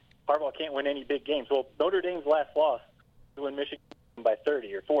on. Harbaugh can't win any big games. Well, Notre Dame's last loss was when Michigan won by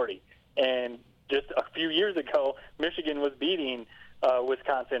 30 or 40. And just a few years ago, Michigan was beating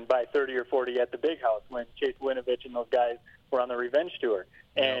Wisconsin by 30 or 40 at the Big House when Chase Winovich and those guys were on the revenge tour.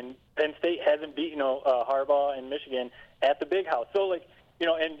 And Penn State hasn't beaten Harbaugh and Michigan at the Big House. So, like, you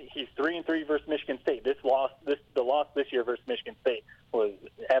know, and he's 3-3 versus Michigan State. The loss this year versus Michigan State was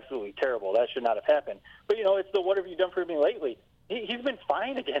absolutely terrible. That should not have happened. But, you know, it's the what have you done for me lately? He's been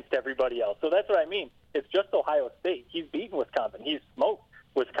fine against everybody else. So that's what I mean. It's just Ohio State. He's beaten Wisconsin. He's smoked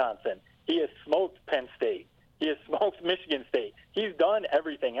Wisconsin. He has smoked Penn State. He has smoked Michigan State. He's done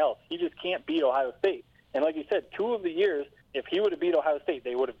everything else. He just can't beat Ohio State. And like you said, 2 of the years, if he would have beat Ohio State,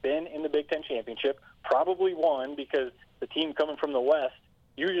 they would have been in the Big Ten championship, probably won because the team coming from the West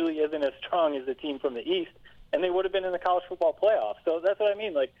usually isn't as strong as the team from the East, and they would have been in the college football playoff. So that's what I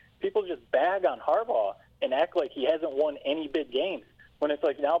mean. Like, people just bag on Harbaugh and act like he hasn't won any big games, when it's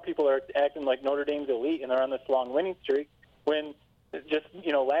like now people are acting like Notre Dame's elite and they're on this long winning streak, when just,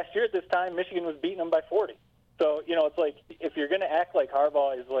 you know, last year at this time, Michigan was beating them by 40. So, you know, it's like if you're going to act like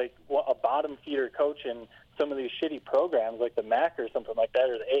Harbaugh is like a bottom feeder coach in some of these shitty programs like the MAC or something like that,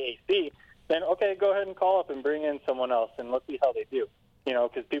 or the AAC, then, okay, go ahead and call up and bring in someone else and let's see how they do. You know,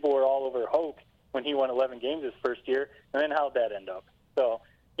 because people were all over Hoke when he won 11 games his first year, and then how'd that end up? So,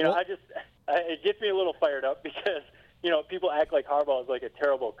 you know, it gets me a little fired up because, you know, people act like Harbaugh is like a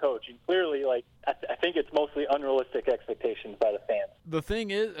terrible coach, and clearly, like, I think it's mostly unrealistic expectations by the fans. The thing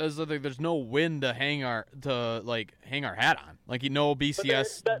is that there's no win to hang our hat on. Like, no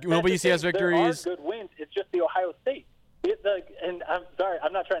BCS, no BCS victories. There are good wins. It's just the Ohio State. And I'm sorry,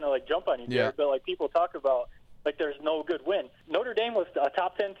 I'm not trying to like jump on you, Jared, but like people talk about like there's no good win. Notre Dame was a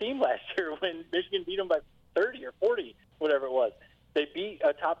top 10 team last year when Michigan beat them by 30 or 40, whatever it was. They beat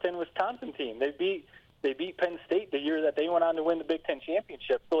a top 10 Wisconsin team. They beat Penn State the year that they went on to win the Big Ten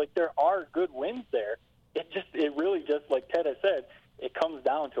championship. So like there are good wins there. It really just, like Ted has said, it comes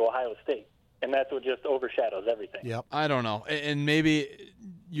down to Ohio State, and that's what just overshadows everything. Yep. I don't know, and maybe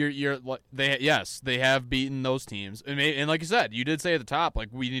they have beaten those teams, and like you said, you did say at the top, like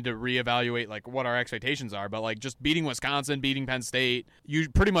we need to reevaluate like what our expectations are, but like just beating Wisconsin, beating Penn State, you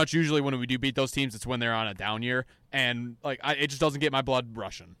pretty much usually when we do beat those teams, it's when they're on a down year, and like it just doesn't get my blood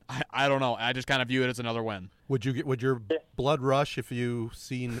rushing. I don't know, I just kind of view it as another win. Would your blood rush if you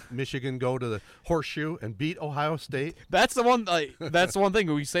seen Michigan go to the Horseshoe and beat Ohio State? That's the one. That's the one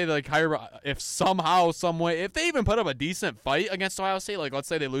thing we say. Like, if somehow, some way, if they even put up a decent fight against Ohio State, like let's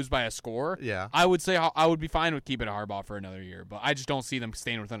say they lose by a score, yeah, I would say I would be fine with keeping Harbaugh for another year. But I just don't see them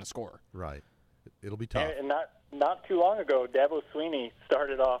staying within a score. Right. It'll be tough. And not too long ago, Dabo Swinney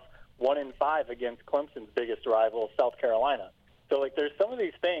started off 1-5 against Clemson's biggest rival, South Carolina. So, like, there's some of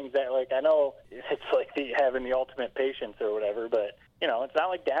these things that, like, I know it's like having the ultimate patience or whatever, but, you know, it's not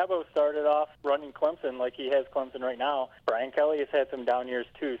like Dabo started off running Clemson like he has Clemson right now. Brian Kelly has had some down years,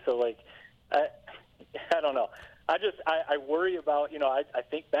 too. So, like, I don't know. I worry about, you know, I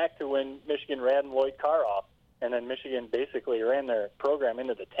think back to when Michigan ran Lloyd Carr off, and then Michigan basically ran their program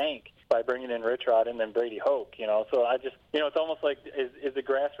into the tank by bringing in Rich Rod and then Brady Hoke, you know. So I just, you know, it's almost like, is the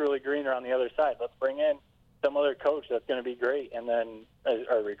grass really greener on the other side? Let's bring in some other coach that's going to be great, and then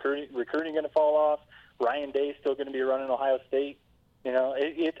are recruiting going to fall off? Ryan Day's still going to be running Ohio State. You know,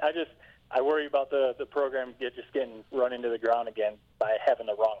 I worry about the program just getting run into the ground again by having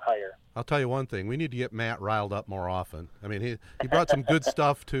the wrong hire. I'll tell you one thing: we need to get Matt riled up more often. I mean, he brought some good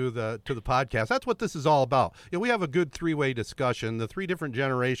stuff to the podcast. That's what this is all about. You know, we have a good 3-way discussion, the 3 different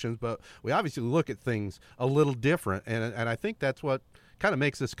generations, but we obviously look at things a little different, and I think that's what kind of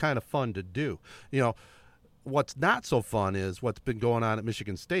makes this kind of fun to do. You know. What's not so fun is what's been going on at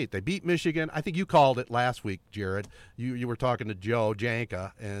Michigan State. They beat Michigan. I think you called it last week, Jared. You were talking to Joe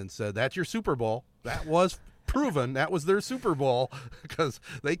Janka and said, that's your Super Bowl. That was proven that was their Super Bowl because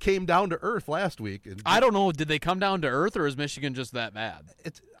they came down to earth last week. And I don't know. Did they come down to earth, or is Michigan just that bad?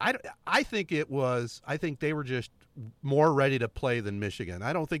 I think it was. I think they were just more ready to play than Michigan.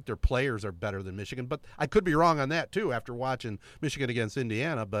 I don't think their players are better than Michigan, but I could be wrong on that too after watching Michigan against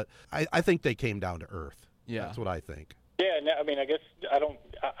Indiana. But I think they came down to earth. Yeah, that's what I think. Yeah, I mean, I guess I don't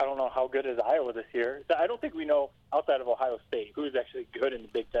know how good is Iowa this year. I don't think we know outside of Ohio State who's actually good in the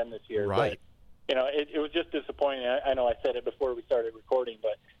Big Ten this year. Right. But, it was just disappointing. I know I said it before we started recording,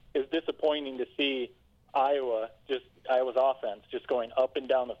 but it was disappointing to see Iowa's offense just going up and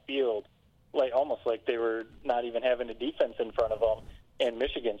down the field, like almost like they were not even having a defense in front of them. And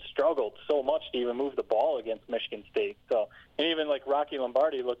Michigan struggled so much to even move the ball against Michigan State. So, and even like Rocky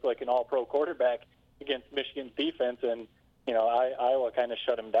Lombardi looked like an all-pro quarterback against Michigan's defense, and Iowa kind of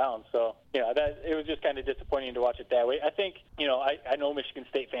shut him down. So it was just kind of disappointing to watch it that way. I think I know Michigan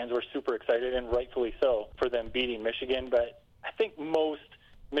State fans were super excited, and rightfully so, for them beating Michigan. But I think most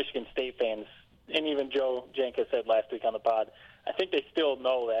Michigan State fans, and even Joe Janka said last week on the pod, I think they still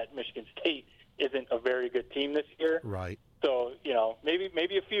know that Michigan State isn't a very good team this year. Right. So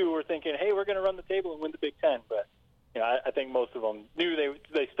maybe a few were thinking, hey, we're going to run the table and win the Big Ten, but. I think most of them knew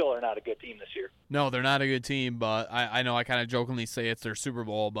they still are not a good team this year. No, they're not a good team, but I know I kind of jokingly say it's their Super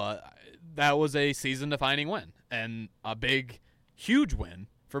Bowl, but that was a season-defining win and a big, huge win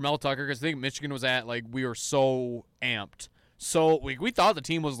for Mel Tucker because I think Michigan was we were so amped. So we thought the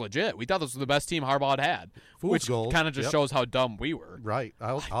team was legit. We thought this was the best team Harbaugh had, which kind of just shows how dumb we were. Right.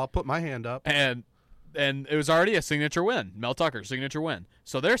 I'll put my hand up. And it was already a signature win, Mel Tucker, signature win.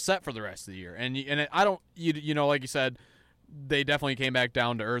 So they're set for the rest of the year. Like you said, they definitely came back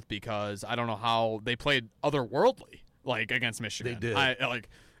down to earth because I don't know how they played otherworldly, against Michigan. They did.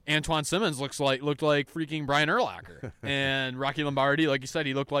 Antoine Simmons looked like freaking Brian Urlacher, and Rocky Lombardi, like you said,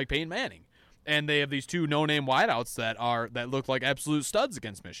 he looked like Peyton Manning. And they have these two no-name wideouts that look like absolute studs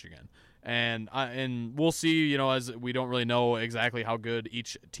against Michigan. And we'll see, as we don't really know exactly how good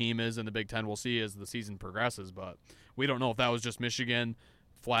each team is in the Big Ten. We'll see as the season progresses, but we don't know if that was just Michigan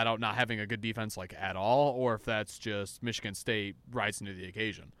flat out not having a good defense at all, or if that's just Michigan State rising to the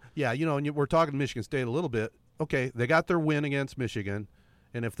occasion. Yeah, and we're talking Michigan State a little bit. Okay, they got their win against Michigan,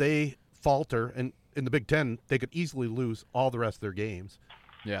 and if they falter, and in the Big Ten, they could easily lose all the rest of their games.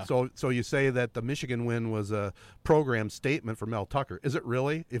 Yeah. So you say that the Michigan win was a program statement for Mel Tucker. Is it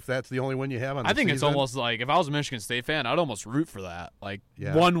really? If that's the only win you have on the season? I think it's almost like if I was a Michigan State fan, I'd almost root for that.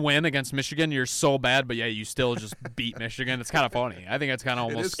 One win against Michigan, you're so bad, but you still just beat Michigan. It's kind of funny. I think it's kind of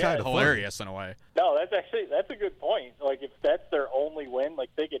almost hilarious in a way. No, that's a good point. If that's their only win,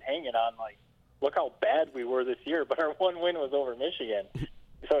 they could hang it on look how bad we were this year, but our one win was over Michigan.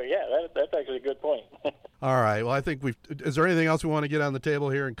 So, yeah, that's actually a good point. All right. Well, I think is there anything else we want to get on the table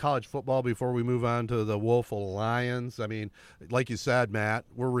here in college football before we move on to the Woeful Lions? I mean, like you said, Matt,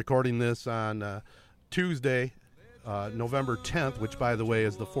 we're recording this on Tuesday, November 10th, which, by the way,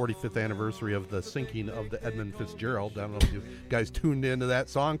 is the 45th anniversary of the sinking of the Edmund Fitzgerald. I don't know if you guys tuned into that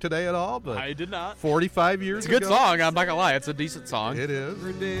song today at all, but I did not. 45 years ago. It's a good song. I'm not going to lie. It's a decent song. It is.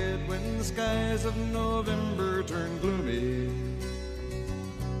 We're dead when the skies of November turn gloomy.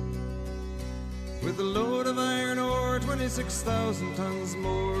 With a load of iron ore, 26,000 tons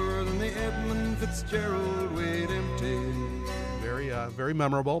more than the Edmund Fitzgerald weighed empty. Very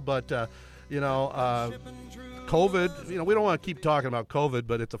memorable, but COVID, we don't want to keep talking about COVID,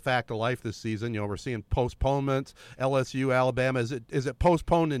 but it's a fact of life this season. We're seeing postponements. LSU, Alabama, is it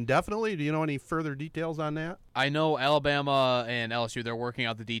postponed indefinitely? Do you know any further details on that? I know Alabama and LSU, they're working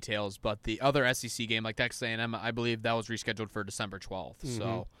out the details, but the other SEC game, like Texas A&M, I believe that was rescheduled for December 12th. Mm-hmm.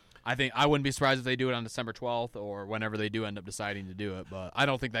 So I think I wouldn't be surprised if they do it on December 12th or whenever they do end up deciding to do it. But I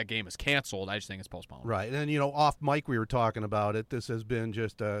don't think that game is canceled. I just think it's postponed. Right. And, off mic we were talking about it. This has been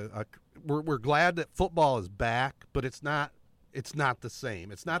just we're glad that football is back, but it's not the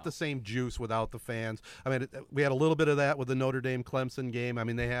same. It's not the same juice without the fans. I mean, we had a little bit of that with the Notre Dame-Clemson game. I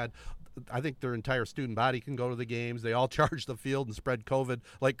mean, I think their entire student body can go to the games. They all charged the field and spread COVID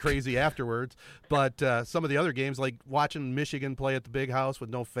like crazy afterwards. But some of the other games, like watching Michigan play at the Big House with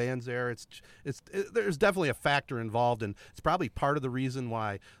no fans there, there's definitely a factor involved, and it's probably part of the reason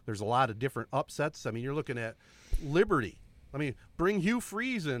why there's a lot of different upsets. I mean, you're looking at Liberty. I mean, bring Hugh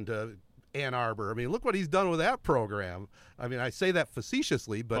Freeze into Ann Arbor. I mean, look what he's done with that program. I mean, I say that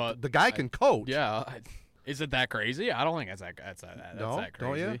facetiously, but the guy can coach. Yeah. Is it that crazy? I don't think that's that crazy.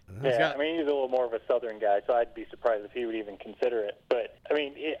 Don't you? Yeah, I mean, he's a little more of a Southern guy, so I'd be surprised if he would even consider it. But, I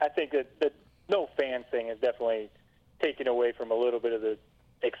mean, I think that the no fan thing is definitely taken away from a little bit of the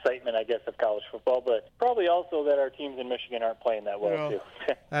excitement, I guess, of college football, but probably also that our teams in Michigan aren't playing that well, too.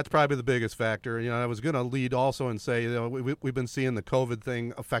 That's probably the biggest factor. I was going to lead also and say, we've been seeing the COVID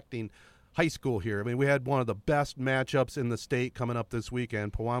thing affecting high school here. I mean, we had one of the best matchups in the state coming up this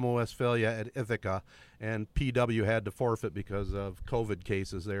weekend, Pewamo Westphalia at Ithaca, and PW had to forfeit because of COVID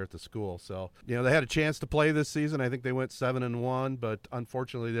cases there at the school. So, they had a chance to play this season. I think they went 7-1, but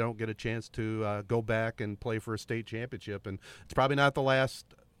unfortunately they don't get a chance to go back and play for a state championship. And it's probably not the last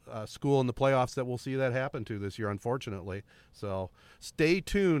school in the playoffs that we'll see that happen to this year, unfortunately. So stay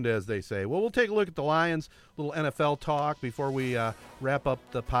tuned, as they say. Well, we'll take a look at the Lions, a little NFL talk before we wrap up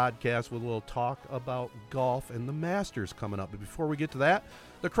the podcast with a little talk about golf and the Masters coming up. But before we get to that,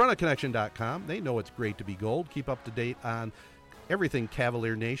 theCoronaConnection.com. They know it's great to be gold. Keep up to date on everything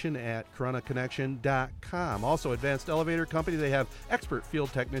Cavalier Nation at CoronaConnection.com. Also, Advanced Elevator Company. They have expert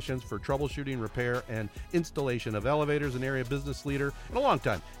field technicians for troubleshooting, repair, and installation of elevators. An area business leader and a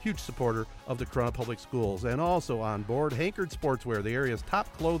long-time huge supporter of the Corona Public Schools. And also on board, Hankard Sportswear, the area's top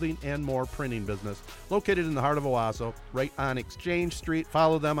clothing and more printing business. Located in the heart of Owasso, right on Exchange Street.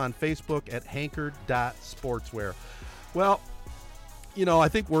 Follow them on Facebook at Hankard.Sportswear. Well, I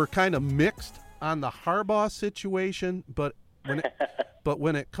think we're kind of mixed on the Harbaugh situation, but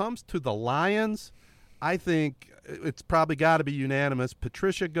when it comes to the Lions, I think it's probably got to be unanimous.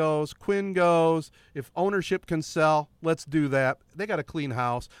 Patricia goes, Quinn goes. If ownership can sell, let's do that. They got a clean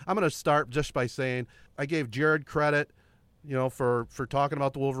house. I'm going to start just by saying I gave Jared credit, for talking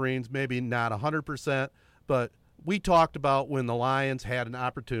about the Wolverines, maybe not 100%, but we talked about when the Lions had an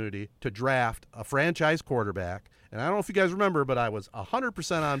opportunity to draft a franchise quarterback. And I don't know if you guys remember, but I was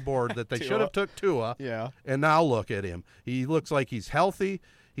 100% on board that they should have took Tua. Yeah. And now look at him. He looks like he's healthy.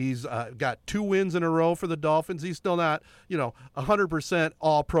 He's got 2 wins in a row for the Dolphins. He's still not, 100%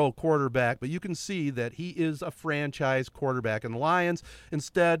 all-pro quarterback, but you can see that he is a franchise quarterback. And the Lions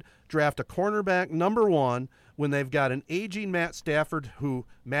instead draft a cornerback number 1 when they've got an aging Matt Stafford, who,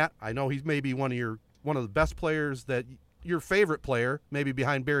 Matt, I know he's maybe one of the best players that your favorite player, maybe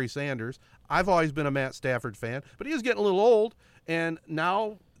behind Barry Sanders. I've always been a Matt Stafford fan, but he is getting a little old, and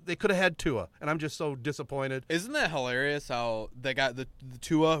now they could have had Tua, and I'm just so disappointed. Isn't that hilarious how they got the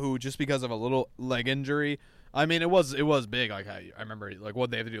Tua, who just because of a little leg injury, I mean, it was big. Like I remember, like what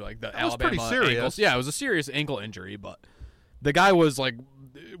they had to do, like the Alabama was pretty serious. Ankles. Yeah, it was a serious ankle injury, but the guy was like,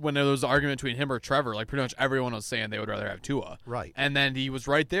 when there was an argument between him or Trevor, like pretty much everyone was saying they would rather have Tua. Right. And then he was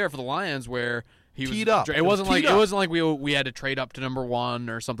right there for the Lions where he teed was up. It wasn't like we had to trade up to number 1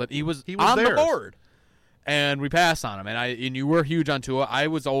 or something. He was on theirs. the board. And we passed on him. And you were huge on Tua. I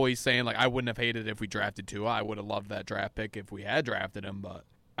was always saying, like, I wouldn't have hated it if we drafted Tua. I would have loved that draft pick if we had drafted him, but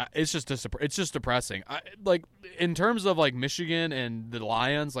it's just depressing. Like, in terms of like Michigan and the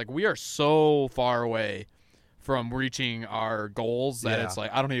Lions, like we are so far away from reaching our goals that it's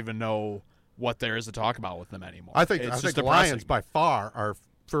like I don't even know what there is to talk about with them anymore. I think the Lions by far are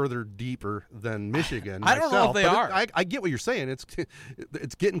further deeper than Michigan. I don't know if they are. I get what you're saying.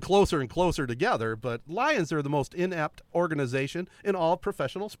 It's getting closer and closer together, but Lions are the most inept organization in all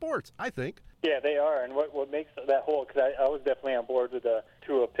professional sports, I think. Yeah, they are. And what makes that whole, because I was definitely on board with the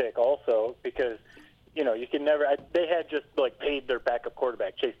Tua pick also, because, you can never, they had just like paid their backup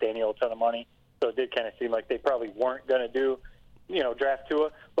quarterback, Chase Daniel, a ton of money. So it did kind of seem like they probably weren't going to do, draft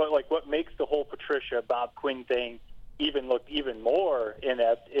Tua. But like what makes the whole Patricia, Bob Quinn thing look even more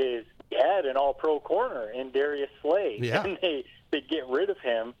inept is he had an all-pro corner in Darius Slay. Yeah. And they get rid of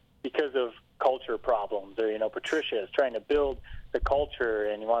him because of culture problems. Or, Patricia is trying to build the culture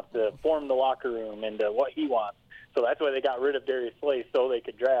and he wants to form the locker room into what he wants. So that's why they got rid of Darius Slay so they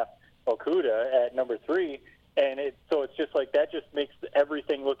could draft Okudah at number 3. And so it's just like that just makes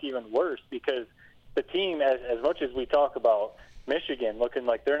everything look even worse because the team, as much as we talk about Michigan looking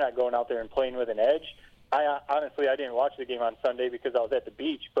like they're not going out there and playing with an edge, honestly, I didn't watch the game on Sunday because I was at the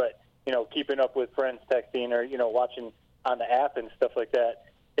beach, but, keeping up with friends texting or, watching on the app and stuff like that,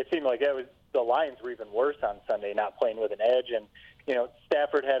 it seemed like the Lions were even worse on Sunday, not playing with an edge. And,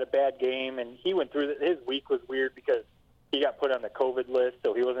 Stafford had a bad game, and he went through his week was weird because he got put on the COVID list,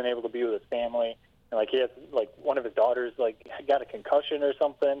 so he wasn't able to be with his family. And, he has, one of his daughters, got a concussion or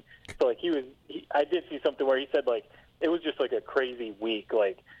something. So, I did see something where he said, it was just, a crazy week,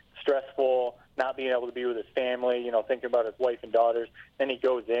 stressful, not being able to be with his family, thinking about his wife and daughters. Then he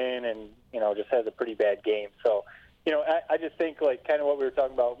goes in and, just has a pretty bad game. So, I just think, kind of what we were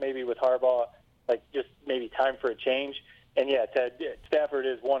talking about maybe with Harbaugh, just maybe time for a change. And, yeah, Stafford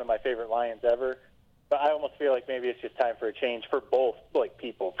is one of my favorite Lions ever. But I almost feel like maybe it's just time for a change for both,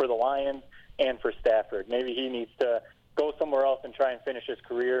 people, for the Lions and for Stafford. Maybe he needs to go somewhere else and try and finish his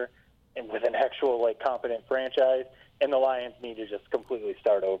career and with an actual, competent franchise. and the Lions need to just completely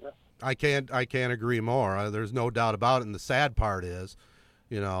start over. I can't agree more. There's no doubt about it. And the sad part is,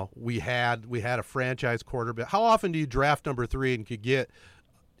 we had a franchise quarterback. How often do you draft number 3 and could get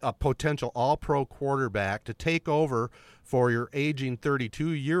a potential all-pro quarterback to take over for your aging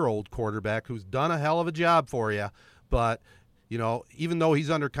 32-year-old quarterback who's done a hell of a job for you, but even though he's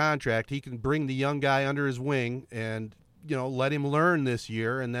under contract, he can bring the young guy under his wing and let him learn this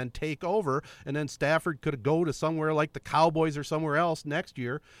year and then take over, and then Stafford could go to somewhere like the Cowboys or somewhere else next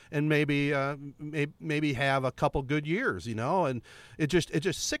year and maybe have a couple good years, and it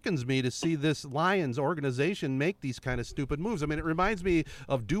just sickens me to see this Lions organization make these kind of stupid moves. I mean, it reminds me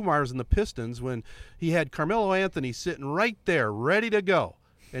of Dumars and the Pistons when he had Carmelo Anthony sitting right there ready to go,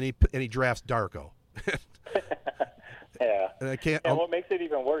 and he drafts Darko. Yeah, and what makes it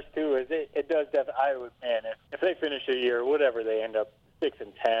even worse too is it does definitely. If they finish a year, whatever they end up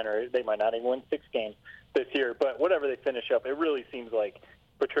 6-10, or they might not even win 6 games this year, but whatever they finish up, it really seems like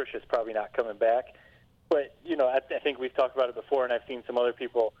Patricia's probably not coming back. But I think we've talked about it before, and I've seen some other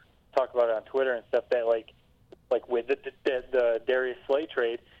people talk about it on Twitter and stuff that like with the Darius Slay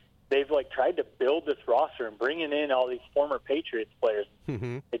trade, they've tried to build this roster and bringing in all these former Patriots players.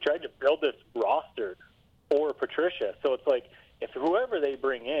 Mm-hmm. They tried to build this roster for Patricia. So it's if whoever they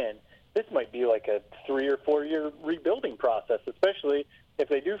bring in, this might be like a 3 or 4 year rebuilding process, especially if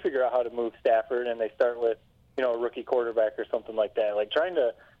they do figure out how to move Stafford and they start with, a rookie quarterback or something like that. Trying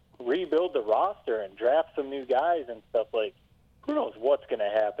to rebuild the roster and draft some new guys and stuff, who knows what's going to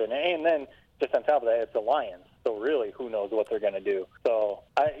happen. And then just on top of that, it's the Lions. So really, who knows what they're going to do. So,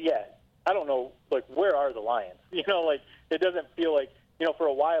 I don't know, where are the Lions? It doesn't feel like, for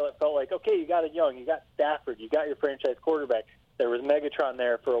a while it felt like, okay, you got it young, you got Stafford, you got your franchise quarterback. There was Megatron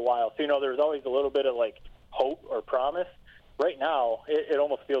there for a while. So, there was always a little bit of, hope or promise. Right now, it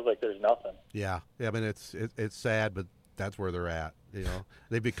almost feels like there's nothing. Yeah. I mean, it's sad, but that's where they're at.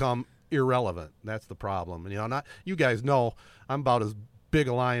 They become irrelevant. That's the problem. And, you guys know I'm about as big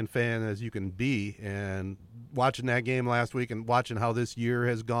a Lion fan as you can be, and watching that game last week and watching how this year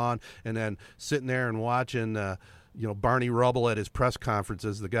has gone, and then sitting there and watching Barney Rubble at his press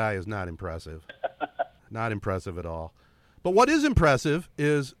conferences, the guy is not impressive. Not impressive at all. But what is impressive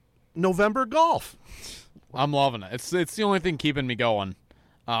is November golf. I'm loving it. It's the only thing keeping me going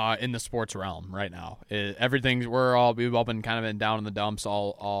in the sports realm right now. We've all been kind of down in the dumps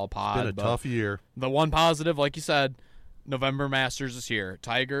all pod. It's been a tough year. The one positive, like you said, November Masters is here.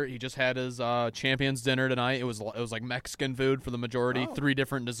 Tiger, he just had his champions dinner tonight. It was like Mexican food for the majority, 3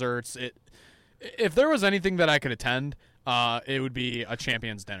 different desserts. If there was anything that I could attend, it would be a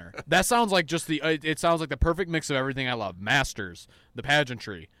champions dinner. That sounds like it sounds like the perfect mix of everything I love. Masters, the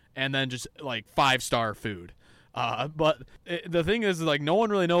pageantry, and then just 5-star food. But the thing is, no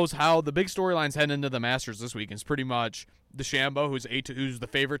one really knows how the big storylines heading into the Masters this week is pretty much DeChambeau, who's the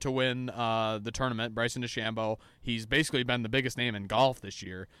favorite to win the tournament. Bryson DeChambeau, he's basically been the biggest name in golf this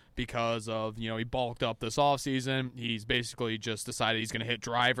year because of, he bulked up this offseason. He's basically just decided he's going to hit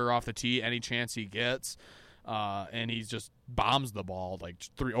driver off the tee any chance he gets. And he just bombs the ball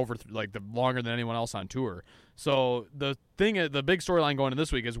longer than anyone else on tour. So the big storyline going into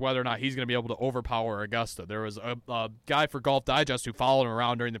this week is whether or not he's going to be able to overpower Augusta. There was a guy for Golf Digest who followed him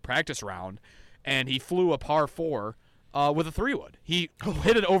around during the practice round, and he flew a par 4 with a 3-wood. He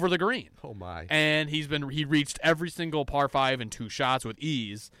hit it over the green. Oh my! And he reached every single par 5 in 2 shots with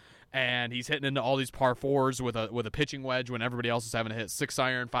ease. And he's hitting into all these par 4s with a pitching wedge when everybody else is having to hit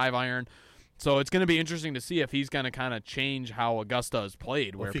 6-iron, 5-iron. So it's going to be interesting to see if he's going to kind of change how Augusta is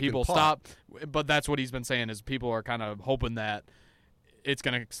played, where people stop. But that's what he's been saying is people are kind of hoping that it's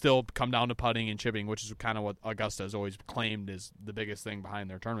going to still come down to putting and chipping, which is kind of what Augusta has always claimed is the biggest thing behind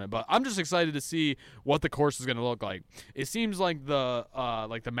their tournament. But I'm just excited to see what the course is going to look like. It seems like the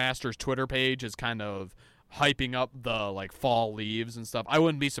Masters Twitter page is kind of hyping up the fall leaves and stuff. I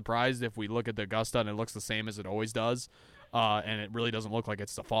wouldn't be surprised if we look at the Augusta and it looks the same as it always does. And it really doesn't look like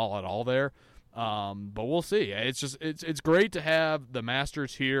it's the fall at all there. But we'll see. It's great to have the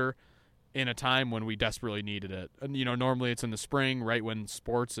Masters here in a time when we desperately needed it. And, normally it's in the spring, right when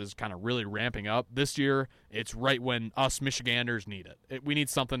sports is kind of really ramping up. This year, it's right when us Michiganders need it. We need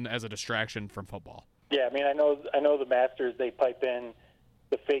something as a distraction from football. Yeah, I mean, I know the Masters, they pipe in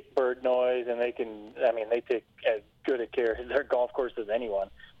the fake bird noise, and they take as good a care of their golf course as anyone.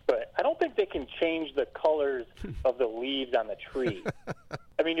 But I don't think they can change the colors of the leaves on the tree.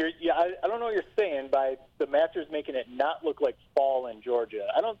 I mean, I don't know what you're saying by the Masters making it not look like fall in Georgia.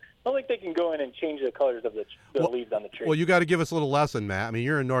 I don't think they can go in and change the colors of the leaves on the tree. Well, you got to give us a little lesson, Matt. I mean,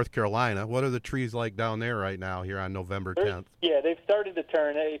 you're in North Carolina. What are the trees like down there right now here on November 10th? Yeah, they've started to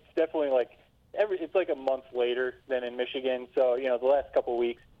turn. It's definitely it's like a month later than in Michigan. So, you know, the last couple of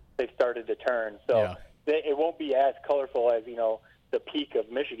weeks they've started to turn. So it won't be as colorful as, you know, the peak of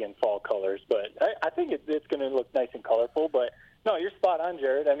Michigan fall colors. But I think it's going to look nice and colorful. But, no, you're spot on,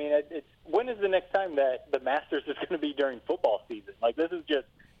 Jared. I mean, when is the next time that the Masters is going to be during football season? Like, this is just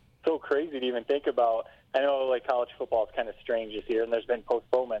so crazy to even think about. I know, like, college football is kind of strange this year, and there's been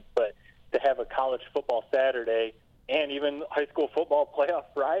postponements, but to have a college football Saturday and even high school football playoff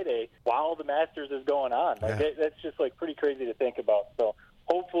Friday while the Masters is going on, like, that's just, like, pretty crazy to think about. So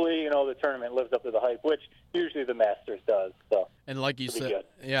hopefully, you know, the tournament lives up to the hype, which usually the Masters does. So, and like you said,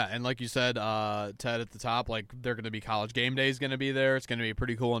 Ted, at the top, like, they're going to be college game day is going to be there. It's going to be a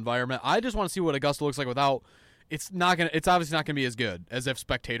pretty cool environment. I just want to see what Augusta looks like without. It's obviously not going to be as good as if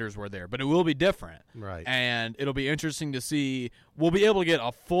spectators were there, but it will be different. Right. And it'll be interesting to see. We'll be able to get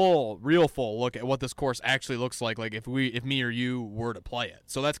a real full look at what this course actually looks like if me or you were to play it.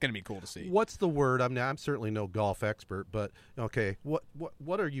 So that's going to be cool to see. What's the word? I mean, I'm certainly no golf expert, but okay,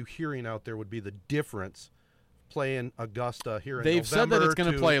 what are you hearing out there would be the difference playing Augusta here in November? They've said that it's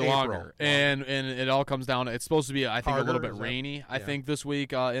going to play April. longer, and it all comes down to, it's supposed to be, I think, a little bit rainy, I think, this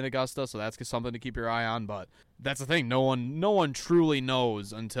week in Augusta, so that's something to keep your eye on. But that's the thing, no one truly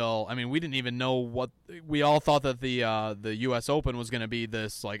knows until, I mean, we didn't even know what, we all thought that the U.S. Open was going to be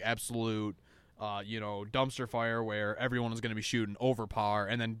this, like, absolute dumpster fire where everyone was going to be shooting over par,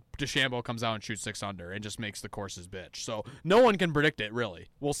 and then DeChambeau comes out and shoots 6 under and just makes the courses bitch. So no one can predict it, really.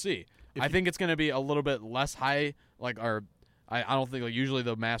 We'll see. I think it's going to be a little bit less high, I don't think, like, usually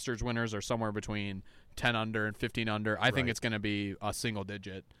the Masters winners are somewhere between 10 under and 15 under. I think it's going to be a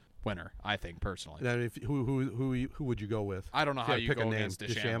single-digit winner, I think, personally. And who would you go with? I don't know how you pick go a name. against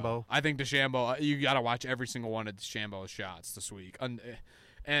DeChambeau. DeChambeau? I think DeChambeau, you got to watch every single one of DeChambeau's shots this week.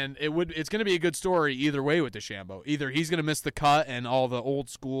 And it's going to be a good story either way with DeChambeau. Either he's going to miss the cut and all the old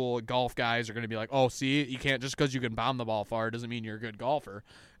school golf guys are going to be like, oh, see, you can't, just because you can bomb the ball far doesn't mean you're a good golfer.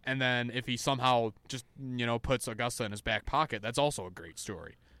 And then if he somehow just, puts Augusta in his back pocket, that's also a great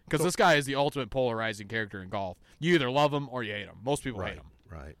story. Because this guy is the ultimate polarizing character in golf. You either love him or you hate him. Most people hate him.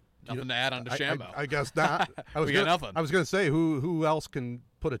 Right. Nothing to add on DeChambeau. I guess not. We got nothing. I was going to say, who else can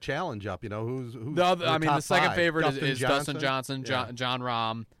put a challenge up? Who's the second five? favorite is Dustin Johnson, Yeah. John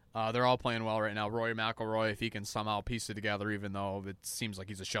Rahm. They're all playing well right now. Rory McIlroy, if he can somehow piece it together, even though it seems like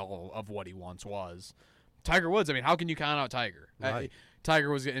he's a shell of what he once was. Tiger Woods, I mean, how can you count out Tiger? Right.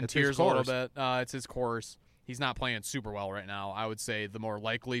 Tiger was in tears a little bit. It's his course. He's not playing super well right now. I would say the more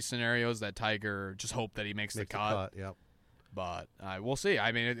likely scenario is that Tiger just hope that he makes the cut. Yep. But we'll see.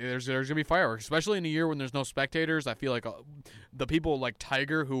 I mean, there's going to be fireworks, especially in a year when there's no spectators. I feel like the people like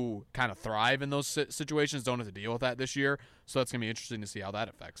Tiger who kind of thrive in those situations don't have to deal with that this year. So that's going to be interesting to see how that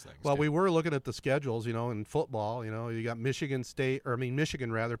affects things. Well, we were looking at the schedules, in football. You got Michigan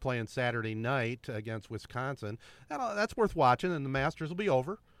playing Saturday night against Wisconsin. That's worth watching, and the Masters will be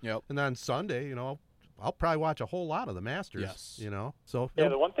over. Yep. And then Sunday, I'll probably watch a whole lot of the Masters. Yes. So yeah,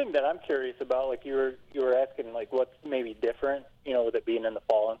 the one thing that I'm curious about, like you were asking, like what's maybe different, with it being in the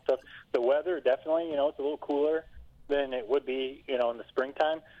fall and stuff. The weather definitely, it's a little cooler than it would be, in the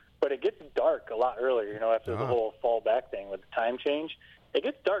springtime. But it gets dark a lot earlier, after the whole fall back thing with the time change. It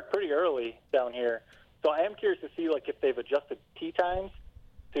gets dark pretty early down here. So I am curious to see, like, if they've adjusted tee times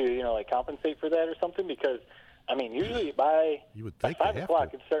to, compensate for that or something. Because, I mean, usually by 5 o'clock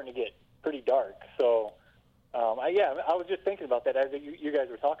it's starting to get pretty dark. So, I was just thinking about that as you guys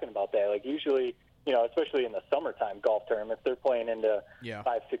were talking about that. Like, usually, especially in the summertime golf tournaments, they're playing into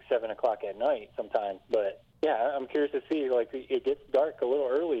 5, 6, 7 o'clock at night sometimes. But, yeah, I'm curious to see, like, it gets dark a little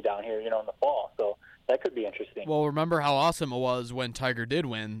early down here, in the fall. So that could be interesting. Well, remember how awesome it was when Tiger did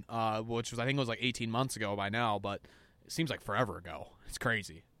win, which was, I think it was like 18 months ago by now, but it seems like forever ago. It's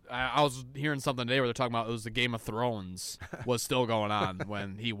crazy. I was hearing something today where they're talking about it was the Game of Thrones was still going on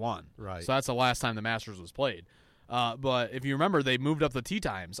when he won. Right. So that's the last time the Masters was played. But if you remember, they moved up the tee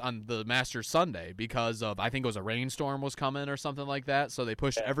times on the Masters Sunday because of, I think it was a rainstorm was coming or something like that. So they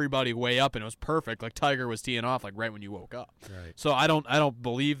pushed everybody way up, and it was perfect. Like Tiger was teeing off like right when you woke up. Right. So I don't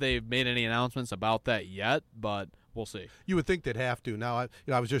believe they've made any announcements about that yet, but we'll see. You would think they'd have to. Now,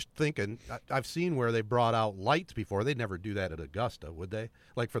 I was just thinking, I've seen where they brought out lights before. They'd never do that at Augusta, would they?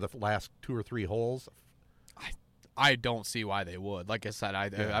 Like for the last 2 or 3 holes? I don't see why they would. Like I said,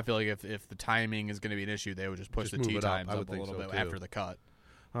 I feel like if the timing is going to be an issue, they would just push the tee times up a little bit after the cut.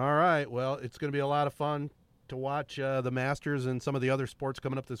 All right. Well, it's going to be a lot of fun to watch the Masters and some of the other sports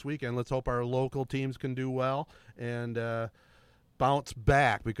coming up this weekend. Let's hope our local teams can do well. And bounce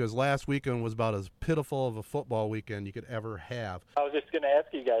back, because last weekend was about as pitiful of a football weekend you could ever have. I was just going to ask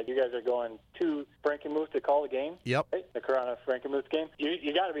you guys are going to Frankenmuth to call the game? Yep. Right? The Corunna Frankenmuth game?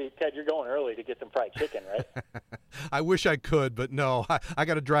 You got to be, Ted, you're going early to get some fried chicken, right? I wish I could, but no, I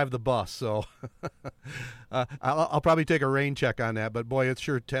got to drive the bus, so I'll probably take a rain check on that, but boy, it's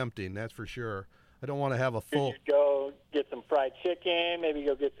sure tempting, that's for sure. I don't want to have a full... You go get some fried chicken, maybe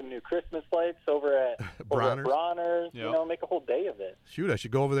go get some new Christmas lights over at Bronner's. Yep. You know, make a whole day of it. Shoot, I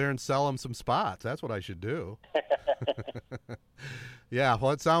should go over there and sell them some spots. That's what I should do. Yeah, well,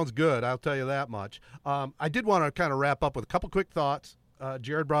 it sounds good. I'll tell you that much. I did want to kind of wrap up with a couple quick thoughts.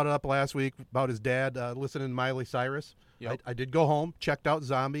 Jared brought it up last week about his dad listening to Miley Cyrus. Yep. I did go home, checked out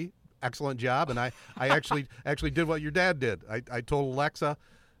Zombie. Excellent job. And I actually did what your dad did. I told Alexa,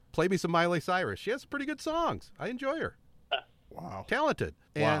 play me some Miley Cyrus. She has pretty good songs. I enjoy her. Wow. Talented.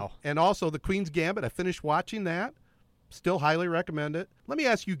 Wow. And also The Queen's Gambit. I finished watching that. Still highly recommend it. Let me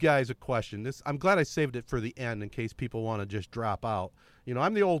ask you guys a question. I'm glad I saved it for the end in case people want to just drop out. You know,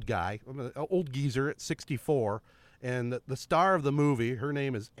 I'm the old guy. I'm an old geezer at 64. And the star of the movie, her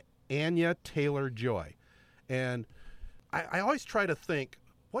name is Anya Taylor-Joy. And I always try to think,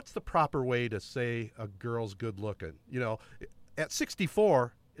 what's the proper way to say a girl's good looking? You know, at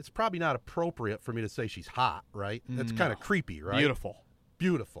 64, it's probably not appropriate for me to say she's hot, right? That's kind of creepy, right? Beautiful.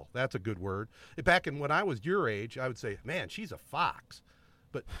 Beautiful. That's a good word. Back when I was your age, I would say, man, she's a fox.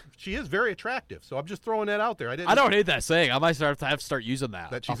 But she is very attractive, so I'm just throwing that out there. I don't hate that saying. I might have to start using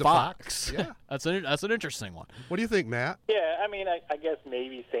that. That she's a fox. Yeah. That's an interesting one. What do you think, Matt? Yeah, I mean, I guess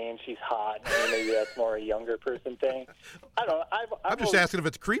maybe saying she's hot, maybe that's more a younger person thing. I don't know. I'm just asking if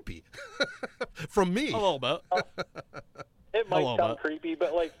it's creepy. From me. A little bit. It might sound creepy,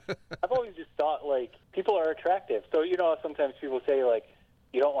 but, like, I've always just thought, like, people are attractive. So, you know, sometimes people say, like,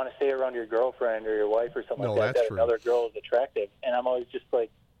 you don't want to say it around your girlfriend or your wife or something like that true. Another girl is attractive. And I'm always just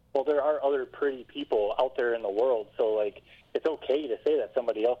like, well, there are other pretty people out there in the world, so, like, it's okay to say that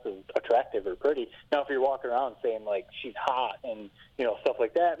somebody else is attractive or pretty. Now, if you're walking around saying, like, she's hot and, you know, stuff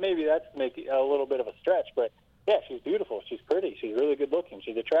like that, maybe that's making a little bit of a stretch, but yeah, she's beautiful. She's pretty. She's really good looking.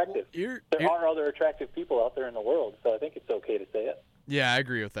 She's attractive. There are other attractive people out there in the world, so I think it's okay to say it. Yeah, I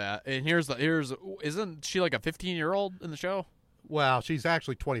agree with that. And isn't she like a 15-year-old in the show? Well, she's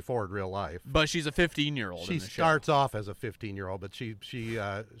actually 24 in real life. But she's a 15-year-old in the show. She starts off as a 15-year-old, but she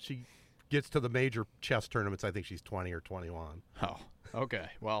gets to the major chess tournaments. I think she's 20 or 21. Oh, okay.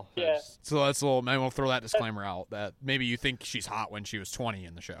 Well, yeah. So that's a little. Maybe we'll throw that disclaimer out that maybe you think she's hot when she was 20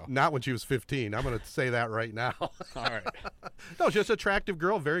 in the show. Not when she was 15. I'm going to say that right now. All right. No, she's just an attractive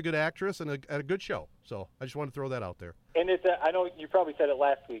girl, very good actress, and a good show. So I just want to throw that out there. And I know you probably said it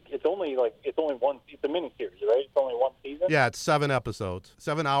last week. It's only one. It's a miniseries, right? It's only one season. Yeah, it's 7 episodes,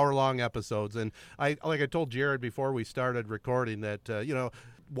 7-hour-long episodes. And I told Jared before we started recording that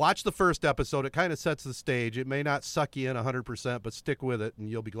watch the first episode. It kind of sets the stage. It may not suck you in 100%, but stick with it, and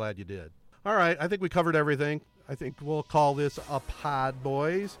you'll be glad you did. All right, I think we covered everything. I think we'll call this a pod,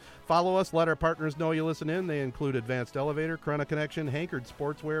 boys. Follow us. Let our partners know you listen in. They include Advanced Elevator, Corunna Connection, Hankard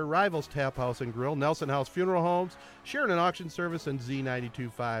Sportswear, Rivals Tap House and Grill, Nelson House Funeral Homes, Sheridan Auction Service, and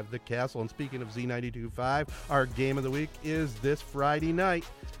Z92.5 The Castle. And speaking of Z92.5, our game of the week is this Friday night,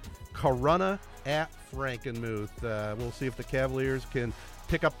 Corunna at Frankenmuth. We'll see if the Cavaliers can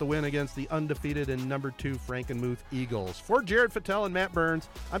pick up the win against the undefeated and number 2 Frankenmuth Eagles. For Jared Fattel and Matt Burns,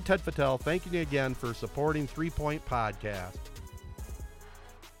 I'm Ted Fattel. Thanking you again for supporting 3 Point Podcast.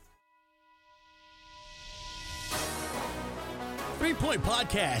 Three-Point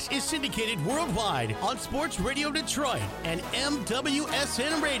Podcast is syndicated worldwide on Sports Radio Detroit and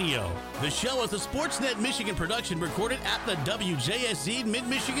MWSN Radio. The show is a Sportsnet Michigan production recorded at the WJSZ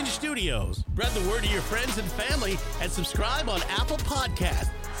Mid-Michigan Studios. Spread the word to your friends and family and subscribe on Apple Podcasts,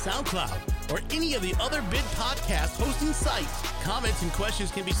 SoundCloud, or any of the other big podcast hosting sites. Comments and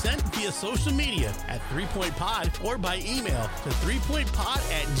questions can be sent via social media at 3Point Pod or by email to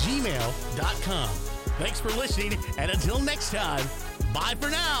 3pointpod@gmail.com. Thanks for listening, and until next time, bye for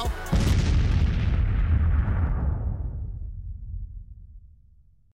now.